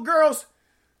 2 little girls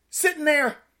sitting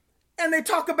there, and they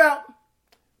talk about,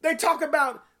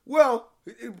 well,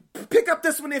 pick up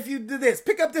this one if you do this.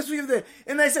 Pick up this one if you do this.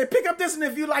 And they say, pick up this one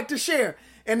if you like to share.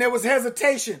 And there was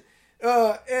hesitation.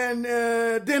 And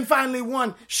then finally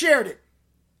one shared it.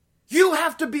 You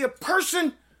have to be a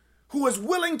person who is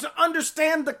willing to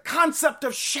understand the concept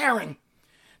of sharing.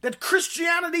 that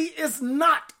Christianity is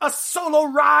not a solo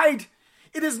ride.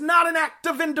 It is not an act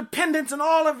of independence, and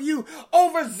all of you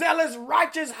overzealous,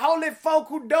 righteous, holy folk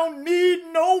who don't need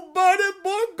nobody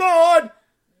but God.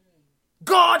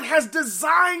 God has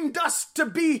designed us to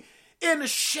be in a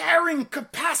sharing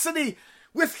capacity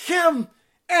with Him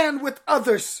and with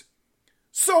others.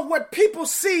 So what people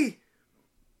see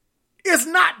is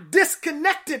not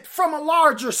disconnected from a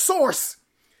larger source.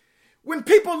 When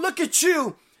people look at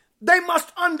you, they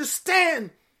must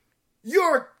understand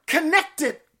you're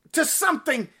connected to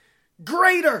something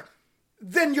greater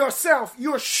than yourself.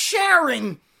 You're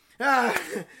sharing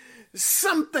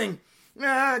something.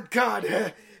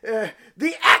 The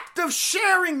act of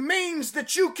sharing means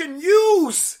that you can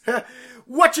use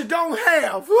what you don't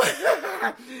have.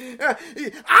 I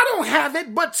don't have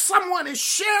it, but someone is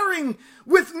sharing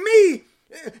with me.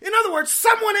 In other words,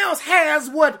 someone else has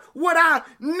what I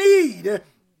need.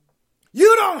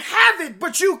 You don't have it,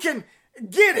 but you can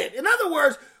get it. In other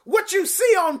words, what you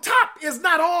see on top is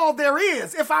not all there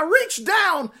is. If I reach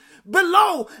down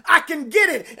below, I can get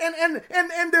it.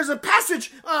 And there's a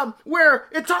passage where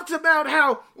it talks about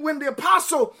how when the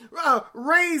apostle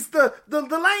raised the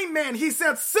lame man, he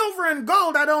said, silver and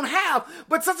gold I don't have,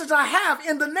 but such as I have,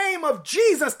 in the name of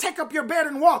Jesus, take up your bed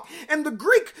and walk. And the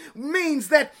Greek means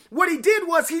that what he did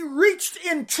was he reached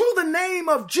into the name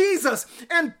of Jesus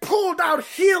and pulled out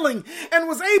healing and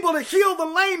was able to heal the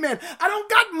lame man. I don't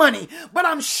got money, but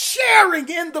I'm sharing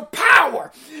in the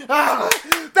power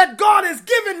that God has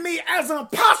given me as an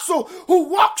apostle who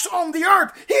walks on the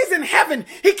earth. He's in heaven.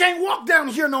 He can't walk down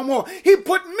here no more. He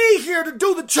put me here to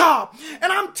do the job.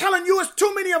 And I'm telling you, it's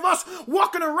too many of us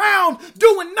walking around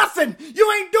doing nothing.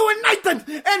 You ain't doing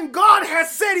nothing. And God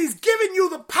has said He's given you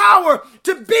the power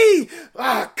to be,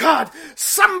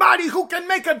 somebody who can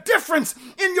make a difference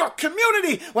in your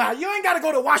community. Well, you ain't got to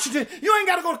go to Washington. You ain't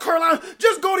got to go to Carolina.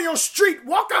 Just go to your street.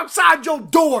 Walk outside your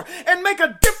door and make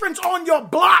a difference on your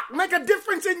block. Make a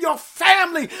difference in your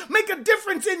family. Make a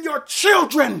difference in your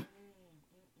children.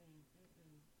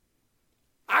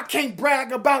 I can't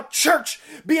brag about church,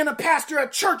 being a pastor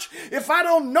at church, if I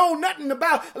don't know nothing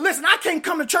about. Listen, I can't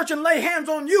come to church and lay hands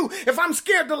on you if I'm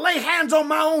scared to lay hands on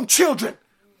my own children.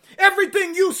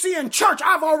 Everything you see in church,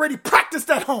 I've already practiced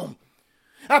at home.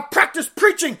 I practice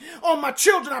preaching on my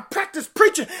children. I practice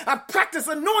preaching. I practice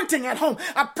anointing at home.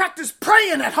 I practice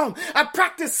praying at home. I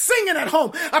practice singing at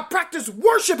home. I practice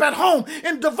worship at home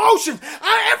in devotion.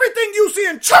 Everything you see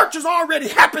in church has already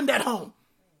happened at home.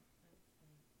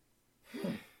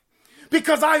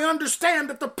 Because I understand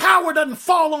that the power doesn't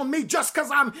fall on me just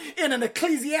because I'm in an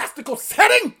ecclesiastical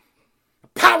setting. The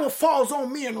power falls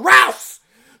on me in Rouse.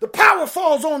 The power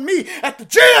falls on me at the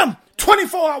gym.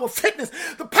 24-hour fitness.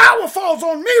 The power falls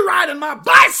on me riding my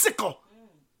bicycle.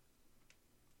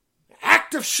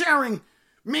 Active sharing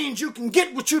means you can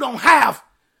get what you don't have.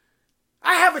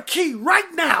 I have a key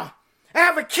right now. I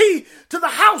have a key to the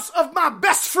house of my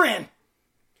best friend.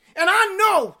 And I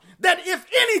know that if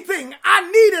anything I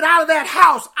needed out of that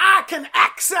house, I can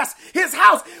access his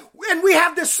house. And we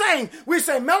have this saying. We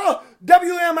say, Mellow,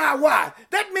 W-M-I-Y.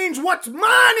 That means what's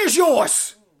mine is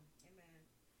yours.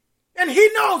 And he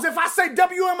knows if I say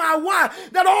W-M-I-Y,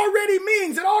 that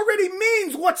already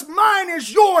means what's mine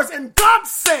is yours. And God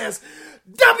says,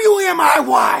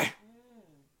 W-M-I-Y.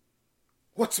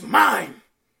 What's mine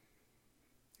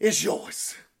is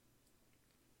yours.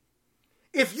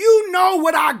 If you know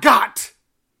what I got,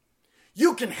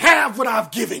 you can have what I've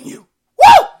given you.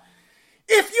 Woo!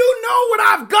 If you know what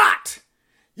I've got,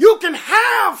 you can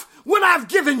have what I've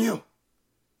given you.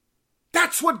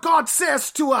 That's what God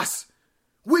says to us.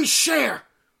 We share.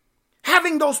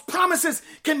 Having those promises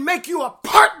can make you a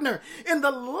partner in the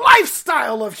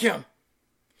lifestyle of Him.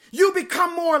 You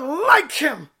become more like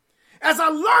Him. As I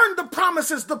learn the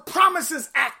promises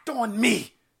act on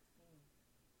me.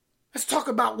 Let's talk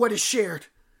about what is shared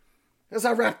as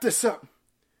I wrap this up.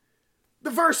 The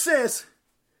verse says,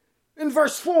 in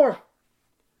verse 4,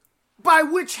 by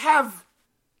which have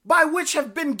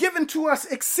been given to us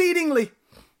exceedingly.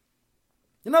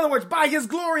 In other words, by His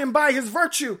glory and by His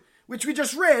virtue, which we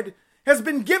just read, has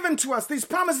been given to us. These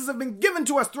promises have been given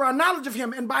to us through our knowledge of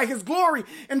Him and by His glory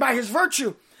and by His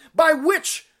virtue, by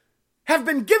which have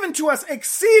been given to us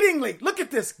exceedingly. Look at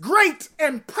this, great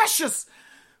and precious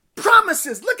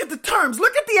promises. Look at the terms.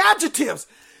 Look at the adjectives.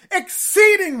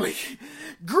 Exceedingly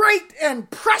great and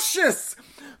precious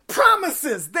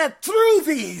promises, that through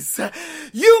these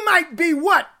you might be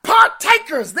what?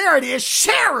 Partakers, there it is,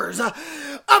 sharers of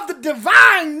the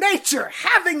divine nature,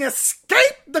 having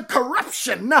escaped the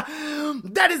corruption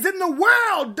that is in the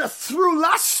world through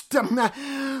lust.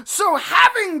 So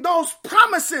having those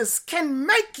promises can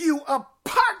make you a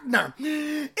partner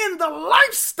in the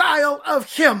lifestyle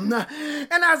of him. And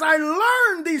as I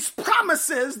learn these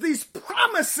promises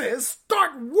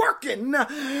start working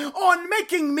on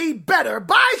making me better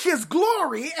by his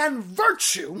glory and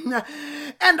virtue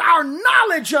and our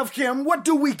knowledge of him. What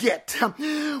do we get?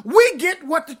 We get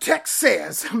what the text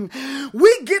says.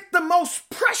 We get the most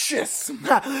precious,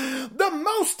 the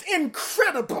most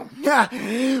incredible,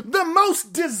 the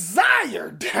most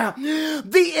desired,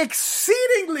 the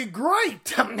exceedingly great,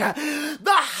 the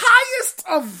highest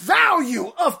of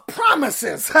value of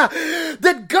promises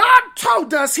that God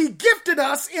told us he gifted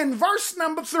us in verse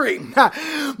number 3.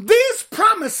 These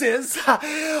promises,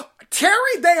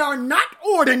 Terry, they are not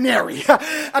ordinary.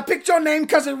 I picked your name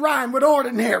because it rhymed with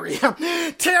ordinary.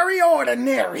 Terry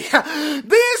Ordinary.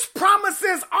 These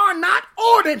promises are not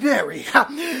ordinary.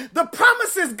 The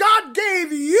promises God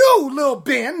gave you, little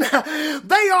Ben,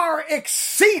 they are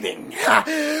exceeding.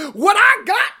 What I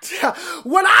got,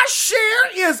 what I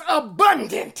share is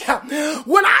abundant.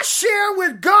 What I share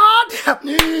with God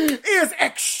is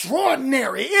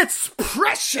extraordinary. It's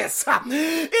precious.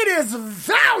 It is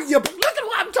valuable. Look at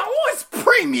what I'm talking. Oh, it's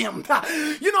premium.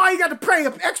 You know, you got to pay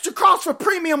an extra cost for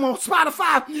premium on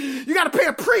Spotify. You got to pay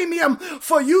a premium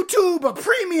for YouTube, a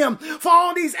premium for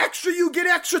all these extra, you get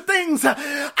extra things.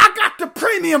 I got the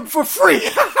premium for free.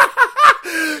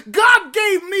 God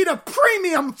gave me the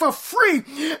premium for free.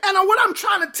 And what I'm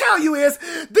trying to tell you is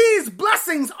these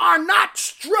blessings are not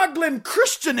struggling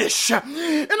Christianish.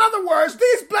 In other words,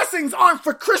 these blessings aren't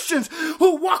for Christians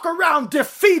who walk around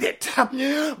defeated,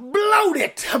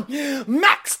 bloated,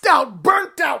 maxed out,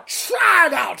 burnt out,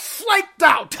 tried out, flaked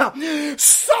out,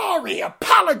 sorry,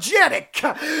 apologetic,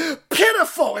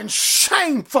 pitiful, and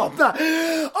shameful.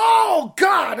 Oh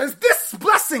God, these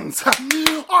blessings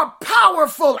are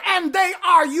powerful and they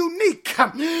are unique.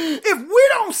 If we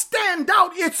don't stand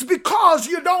out, it's because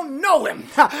you don't know him.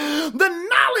 The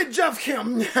knowledge of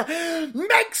him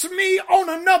makes me on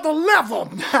another level.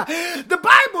 The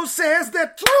Bible says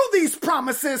that through these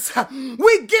promises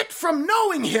we get from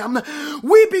knowing him,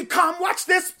 we become, watch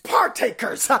this,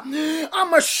 partakers.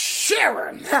 I'm a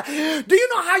sharer. Do you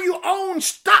know how you own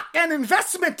stock and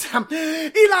investment?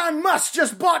 Elon Musk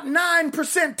just bought 9%,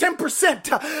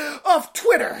 10% of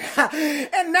Twitter.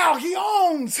 And now he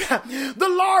owns the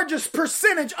largest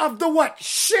percentage of the what?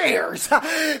 Shares.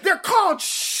 They're called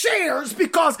shares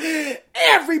because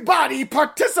everybody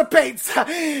participates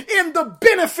in the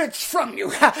benefits from you.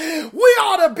 We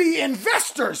ought to be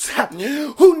investors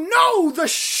who know the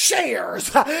shares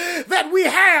that we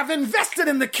have invested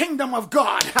in the kingdom of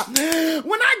God.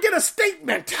 When I get a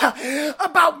statement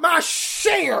about my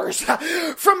shares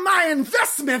from my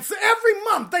investments every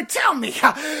month, they tell me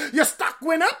your stock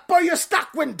went up or your stock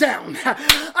went down.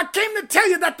 I came to tell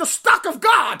you that the stock of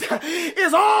God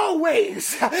is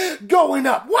always going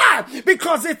up. Why?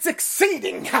 Because it's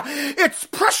exceeding. It's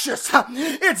precious.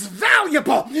 It's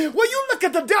valuable. When you look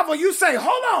at the devil, you say,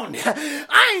 hold on,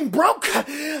 I ain't broke.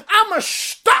 I'm a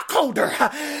stockholder.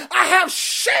 I have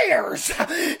shares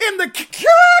in the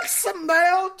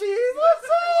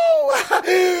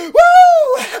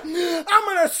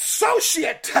I'm an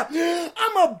associate.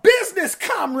 I'm a business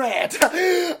comrade.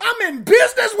 I'm in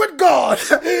business with God.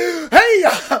 Hey,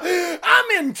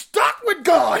 I'm in stock with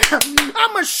God.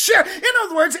 I'm a share. In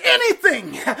other words,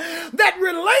 anything that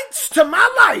relates to my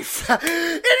life,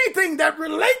 anything that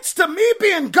relates to me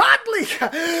being godly,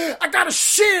 I got a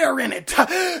share in it.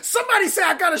 Somebody say,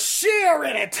 I got a share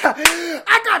in it.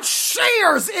 I got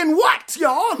shares in what,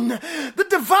 y'all? The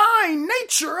divine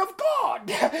nature of God.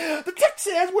 The text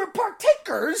says we're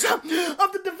partakers of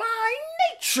the divine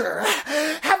nature,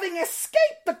 having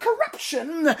escaped the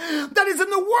corruption that is in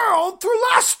the world through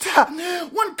lust.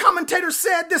 One commentator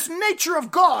said this nature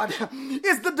of God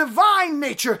is the divine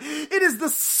nature. It is the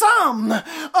sum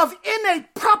of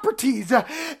innate properties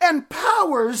and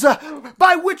powers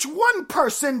by which one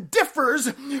person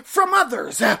differs from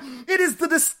others. It is the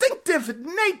distinctive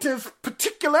native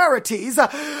particularities,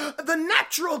 the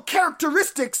natural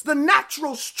characteristics, the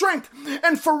natural strength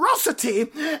and ferocity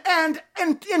and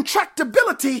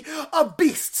intractability of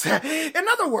beasts. In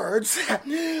other words,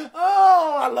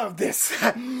 oh, I love this.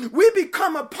 We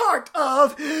become a part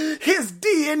of his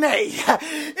DNA.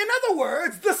 In other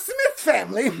words, the Smith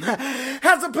family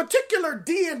has a particular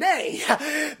DNA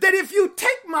that if you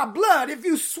take my blood, if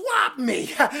you swab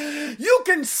me, you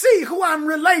can see who I'm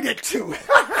related to.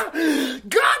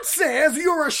 God says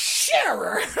you're a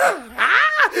sharer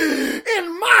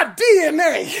in my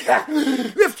DNA.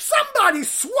 If somebody somebody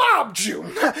swabbed you,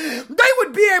 they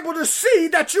would be able to see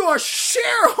that you're a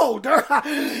shareholder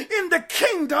in the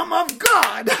kingdom of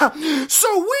God.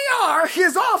 So we are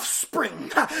his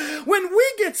offspring. When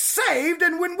we get saved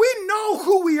and when we know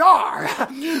who we are,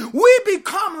 we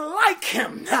become like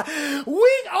him.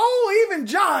 Even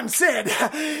John said,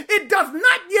 it does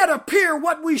not yet appear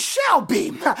what we shall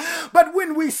be, but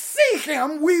when we see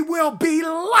him, we will be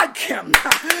like him.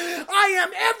 I am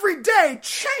every day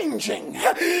changing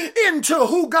into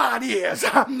who God is.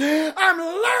 I'm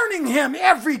learning him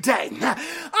every day.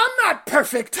 I'm not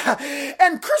perfect,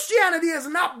 and Christianity is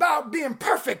not about being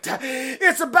perfect.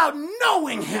 It's about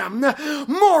knowing him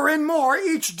more and more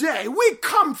each day. We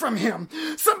come from him.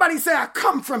 Somebody say, I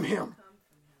come from him.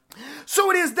 So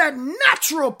it is that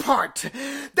natural part,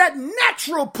 that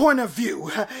natural point of view,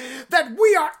 that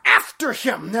we are after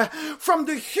him from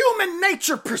the human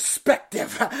nature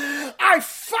perspective. I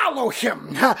follow him.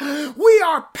 We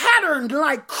are patterned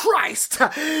like Christ.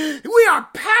 We are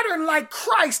patterned like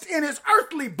Christ in his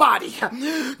earthly body.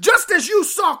 Just as you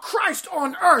saw Christ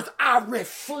on earth, I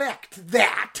reflect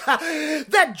that.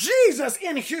 That Jesus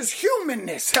in his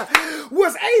humanness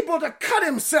was able to cut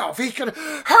himself. He could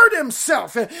hurt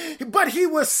himself, but he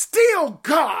was still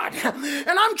God.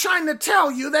 And I'm trying to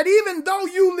tell you that even though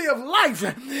you live life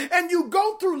and you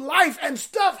go through life and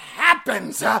stuff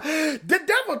happens, the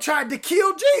devil tried to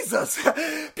kill Jesus.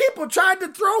 People tried to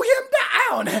throw him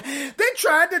down. They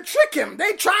tried to trick him.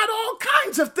 They tried all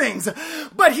kinds of things.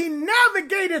 But he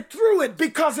navigated through it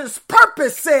because his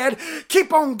purpose said,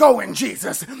 keep on going,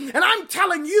 Jesus. And I'm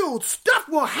telling you, stuff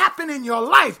will happen in your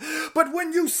life. But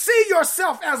when you see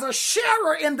yourself as a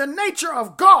sharer in the nature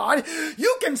of God,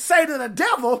 you can say to the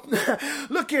devil,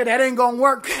 look here, that ain't gonna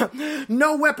work.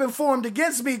 No weapon formed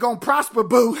against me gonna prosper,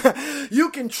 boo. You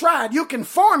can try it. You can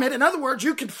form it. In other words,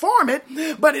 you can form it,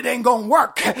 but it ain't gonna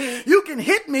work. You can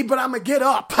hit me, but I'm gonna get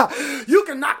up. You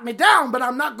can knock me down, but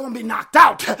I'm not gonna be knocked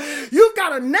out. You've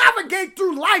got to navigate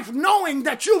through life knowing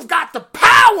that you've got the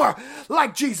power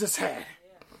like Jesus had.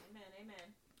 Yeah. Amen.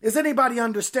 Is anybody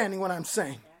understanding what I'm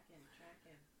saying?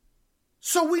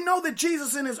 So we know that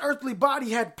Jesus in his earthly body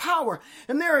had power,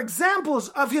 and there are examples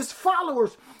of his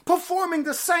followers performing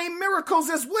the same miracles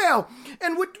as well.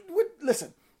 And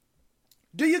listen,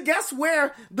 do you guess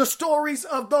where the stories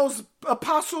of those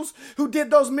apostles who did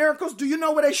those miracles, do you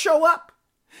know where they show up?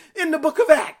 In the book of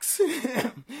Acts.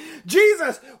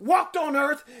 Jesus walked on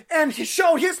earth and he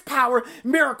showed his power,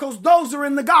 miracles. Those are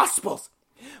in the Gospels.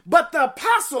 But the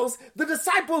apostles, the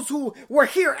disciples who were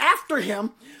here after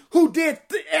him, who did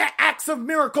acts of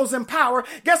miracles and power,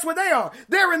 guess where they are?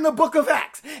 They're in the book of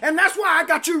Acts. And that's why I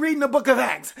got you reading the book of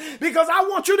Acts. Because I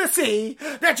want you to see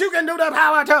that you can do the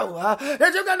power too.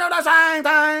 That you can do the same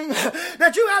thing.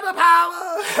 That you have the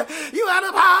power. You have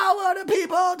the power to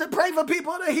people, to pray for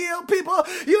people, to heal people.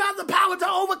 You have the power to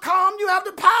overcome. You have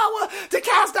the power to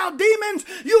cast out demons.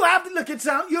 You have to, look, it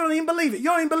sound, you don't even believe it. You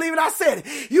don't even believe it. I said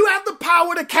it. You have the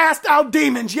power to cast out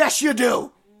demons. Yes, you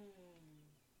do.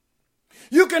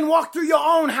 You can walk through your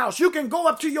own house. You can go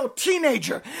up to your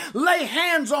teenager, lay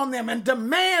hands on them and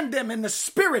demand them in the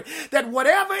spirit that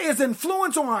whatever is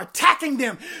influencing or attacking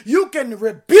them, you can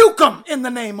rebuke them in the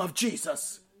name of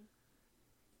Jesus.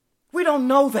 We don't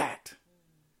know that.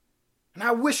 And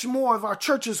I wish more of our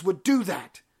churches would do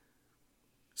that.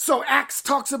 So Acts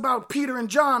talks about Peter and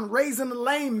John raising a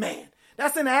lame man.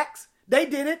 That's in Acts. They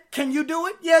did it. Can you do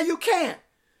it? Yeah, you can.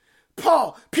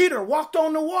 Peter walked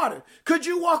on the water. Could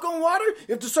you walk on water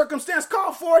if the circumstance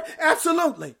called for it?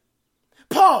 Absolutely.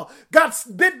 Paul got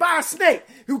bit by a snake.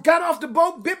 Who got off the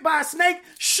boat, bit by a snake,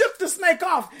 shook the snake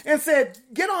off and said,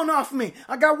 get on off me.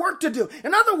 I got work to do.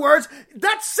 In other words,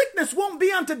 that sickness won't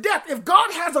be unto death. If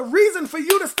God has a reason for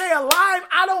you to stay alive,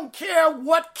 I don't care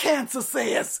what cancer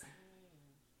says.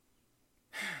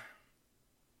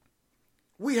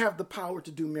 We have the power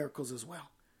to do miracles as well,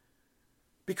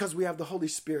 because we have the Holy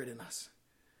Spirit in us.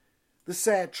 The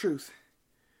sad truth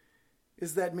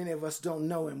is that many of us don't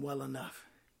know him well enough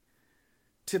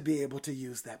to be able to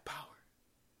use that power.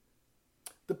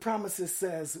 The promises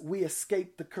says we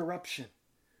escape the corruption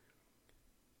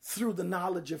through the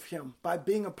knowledge of him. By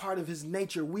being a part of his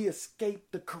nature, we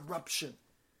escape the corruption.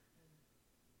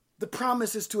 The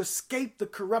promise is to escape the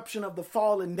corruption of the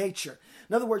fallen nature.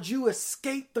 In other words, you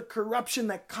escape the corruption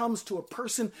that comes to a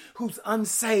person who's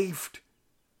unsaved.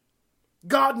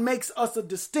 God makes us a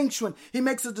distinction. He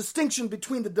makes a distinction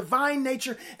between the divine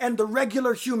nature and the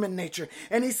regular human nature.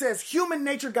 And he says human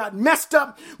nature got messed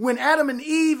up when Adam and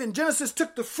Eve in Genesis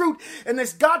took the fruit. And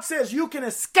this God says you can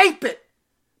escape it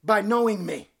by knowing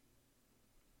me.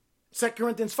 2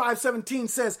 Corinthians 5:17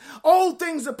 says, old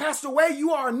things have passed away.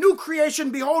 You are a new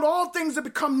creation. Behold, all things have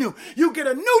become new. You get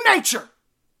a new nature.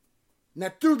 And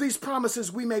that through these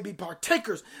promises, we may be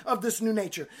partakers of this new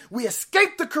nature. We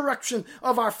escape the corruption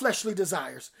of our fleshly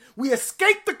desires. We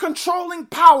escape the controlling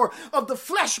power of the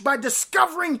flesh by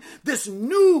discovering this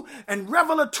new and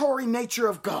revelatory nature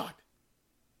of God.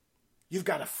 You've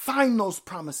got to find those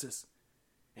promises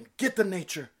and get the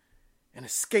nature and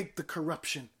escape the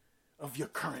corruption of your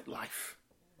current life.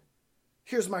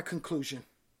 Here's my conclusion.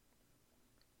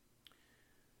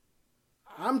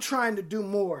 I'm trying to do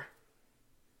more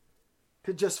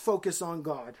to just focus on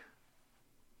God.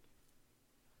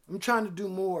 I'm trying to do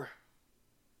more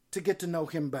to get to know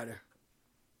him better.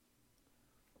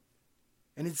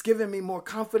 And it's given me more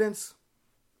confidence.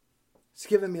 It's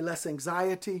given me less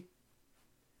anxiety.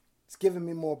 It's given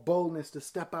me more boldness to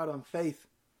step out on faith.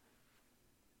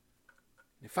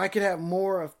 If I could have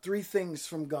more of three things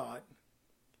from God,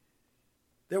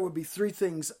 there would be three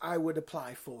things I would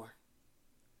apply for.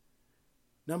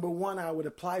 Number one, I would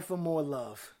apply for more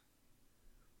love.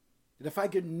 And if I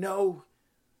could know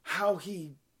how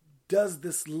he does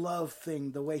this love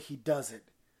thing the way he does it,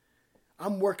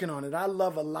 I'm working on it. I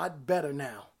love a lot better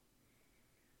now.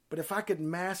 But if I could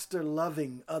master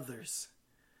loving others,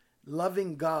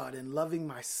 loving God and loving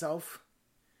myself,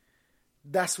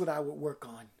 that's what I would work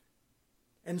on.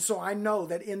 And so I know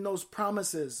that in those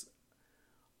promises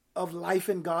of life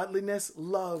and godliness,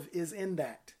 love is in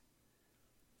that.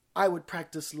 I would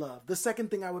practice love. The second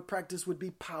thing I would practice would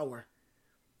be power.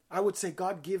 I would say,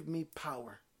 God, give me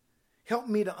power. Help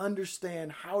me to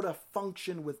understand how to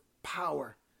function with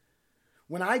power.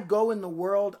 When I go in the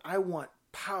world, I want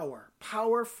power.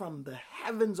 Power from the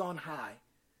heavens on high.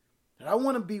 And I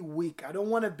want to be weak. I don't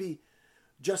want to be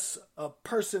just a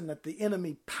person that the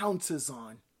enemy pounces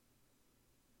on.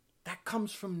 That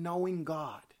comes from knowing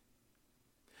God.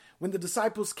 When the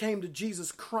disciples came to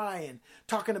Jesus crying,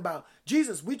 talking about,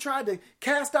 Jesus, we tried to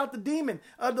cast out the demon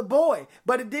of the boy,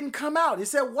 but it didn't come out. He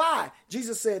said, why?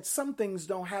 Jesus said, some things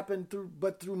don't happen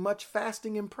but through much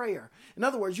fasting and prayer. In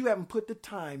other words, you haven't put the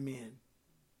time in.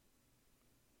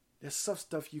 There's some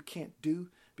stuff you can't do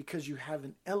because you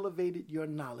haven't elevated your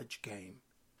knowledge game.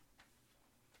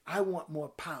 I want more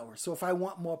power. So if I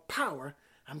want more power,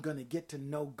 I'm going to get to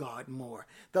know God more.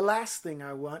 The last thing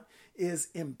I want is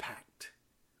impact.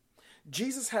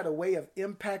 Jesus had a way of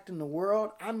impacting the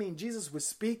world. I mean, Jesus would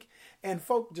speak and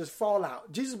folk just fall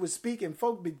out. Jesus would speak and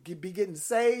folk be getting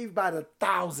saved by the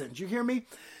thousands. You hear me?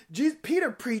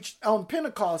 Peter preached on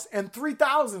Pentecost and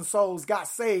 3,000 souls got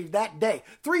saved that day.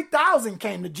 3,000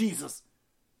 came to Jesus.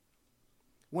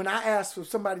 When I asked for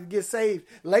somebody to get saved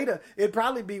later, it'd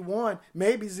probably be 1,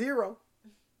 maybe 0.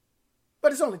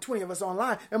 But it's only 20 of us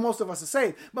online, and most of us are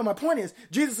saved. But my point is,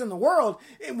 Jesus in the world,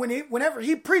 whenever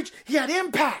he preached, he had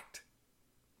impact.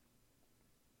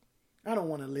 I don't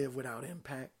want to live without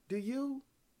impact. Do you?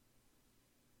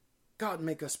 God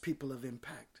make us people of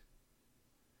impact.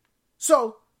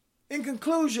 So, in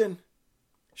conclusion,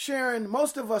 Sharon,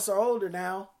 most of us are older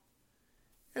now,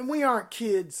 and we aren't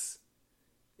kids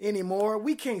anymore.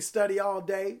 We can't study all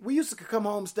day. We used to come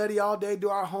home, study all day, do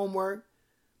our homework.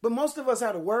 But most of us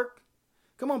had to work.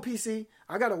 Come on, PC.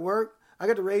 I got to work. I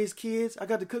got to raise kids. I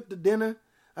got to cook the dinner.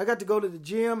 I got to go to the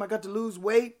gym. I got to lose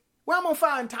weight. Where am I going to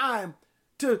find time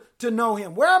to know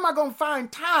him? Where am I going to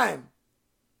find time?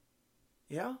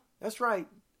 Yeah, that's right.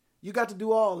 You got to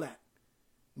do all that.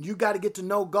 You got to get to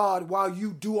know God while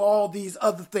you do all these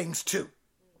other things too.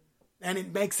 And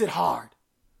it makes it hard.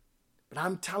 But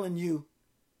I'm telling you,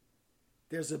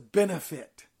 there's a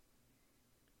benefit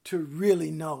to really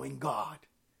knowing God.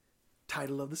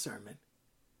 Title of the sermon.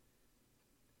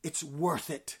 It's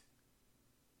worth it.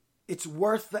 It's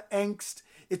worth the angst.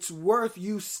 It's worth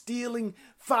you stealing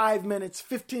 5 minutes,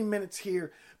 15 minutes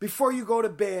here before you go to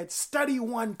bed. Study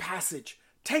one passage.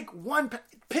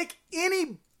 Pick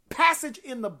any passage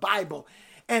in the Bible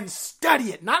and study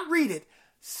it. Not read it.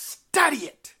 Study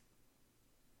it.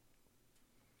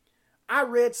 I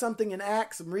read something in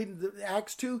Acts. I'm reading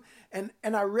Acts 2. And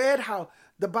I read how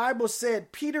the Bible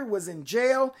said Peter was in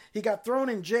jail. He got thrown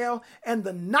in jail. And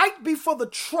the night before the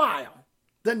trial,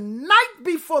 the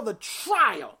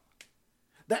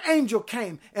angel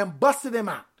came and busted him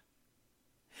out.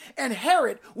 And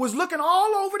Herod was looking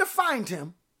all over to find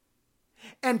him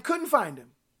and couldn't find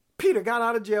him. Peter got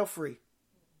out of jail free.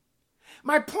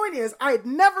 My point is, I had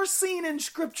never seen in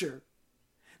Scripture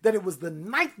that it was the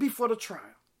night before the trial.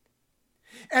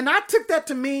 And I took that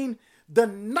to mean the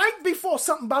night before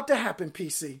something about to happen,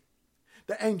 PC.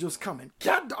 The angel's coming.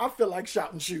 God, I feel like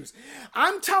shouting shoes.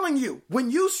 I'm telling you, when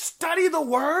you study the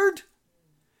word,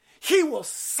 He will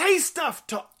say stuff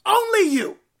to only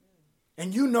you,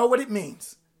 and you know what it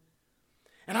means.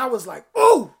 And I was like,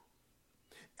 ooh.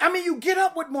 I mean, you get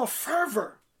up with more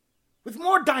fervor, with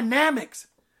more dynamics,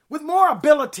 with more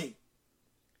ability.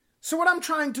 So what I'm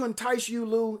trying to entice you,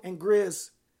 Lou and Grizz,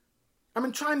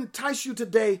 trying to entice you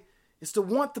today is to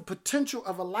want the potential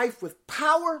of a life with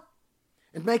power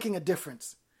and making a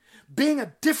difference. Being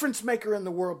a difference maker in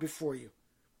the world before you.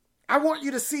 I want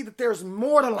you to see that there's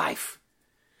more to life.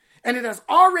 And it has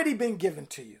already been given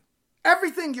to you.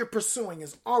 Everything you're pursuing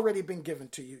has already been given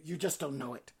to you. You just don't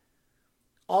know it.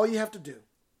 All you have to do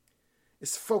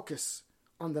is focus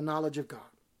on the knowledge of God.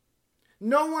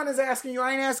 No one is asking you.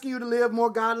 I ain't asking you to live more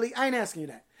godly. I ain't asking you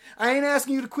that. I ain't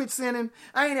asking you to quit sinning.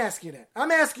 I ain't asking you that.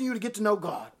 I'm asking you to get to know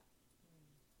God.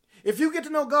 If you get to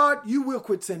know God, you will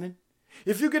quit sinning.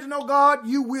 If you get to know God,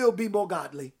 you will be more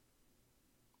godly.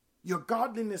 Your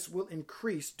godliness will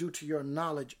increase due to your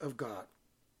knowledge of God.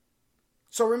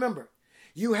 So remember,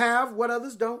 you have what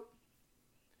others don't.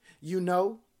 You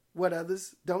know what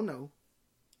others don't know.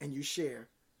 And you share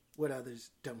what others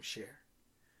don't share.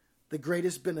 The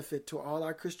greatest benefit to all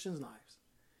our Christians' lives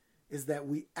is that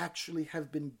we actually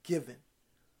have been given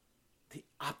the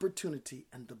opportunity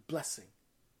and the blessing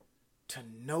to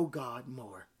know God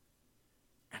more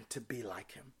and to be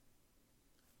like him.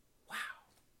 Wow.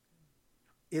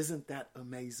 Isn't that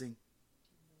amazing?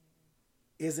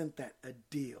 Isn't that a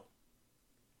deal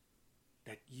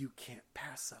that you can't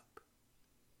pass up?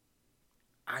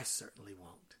 I certainly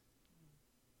won't.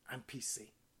 I'm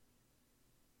PC.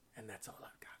 And that's all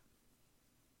I've got.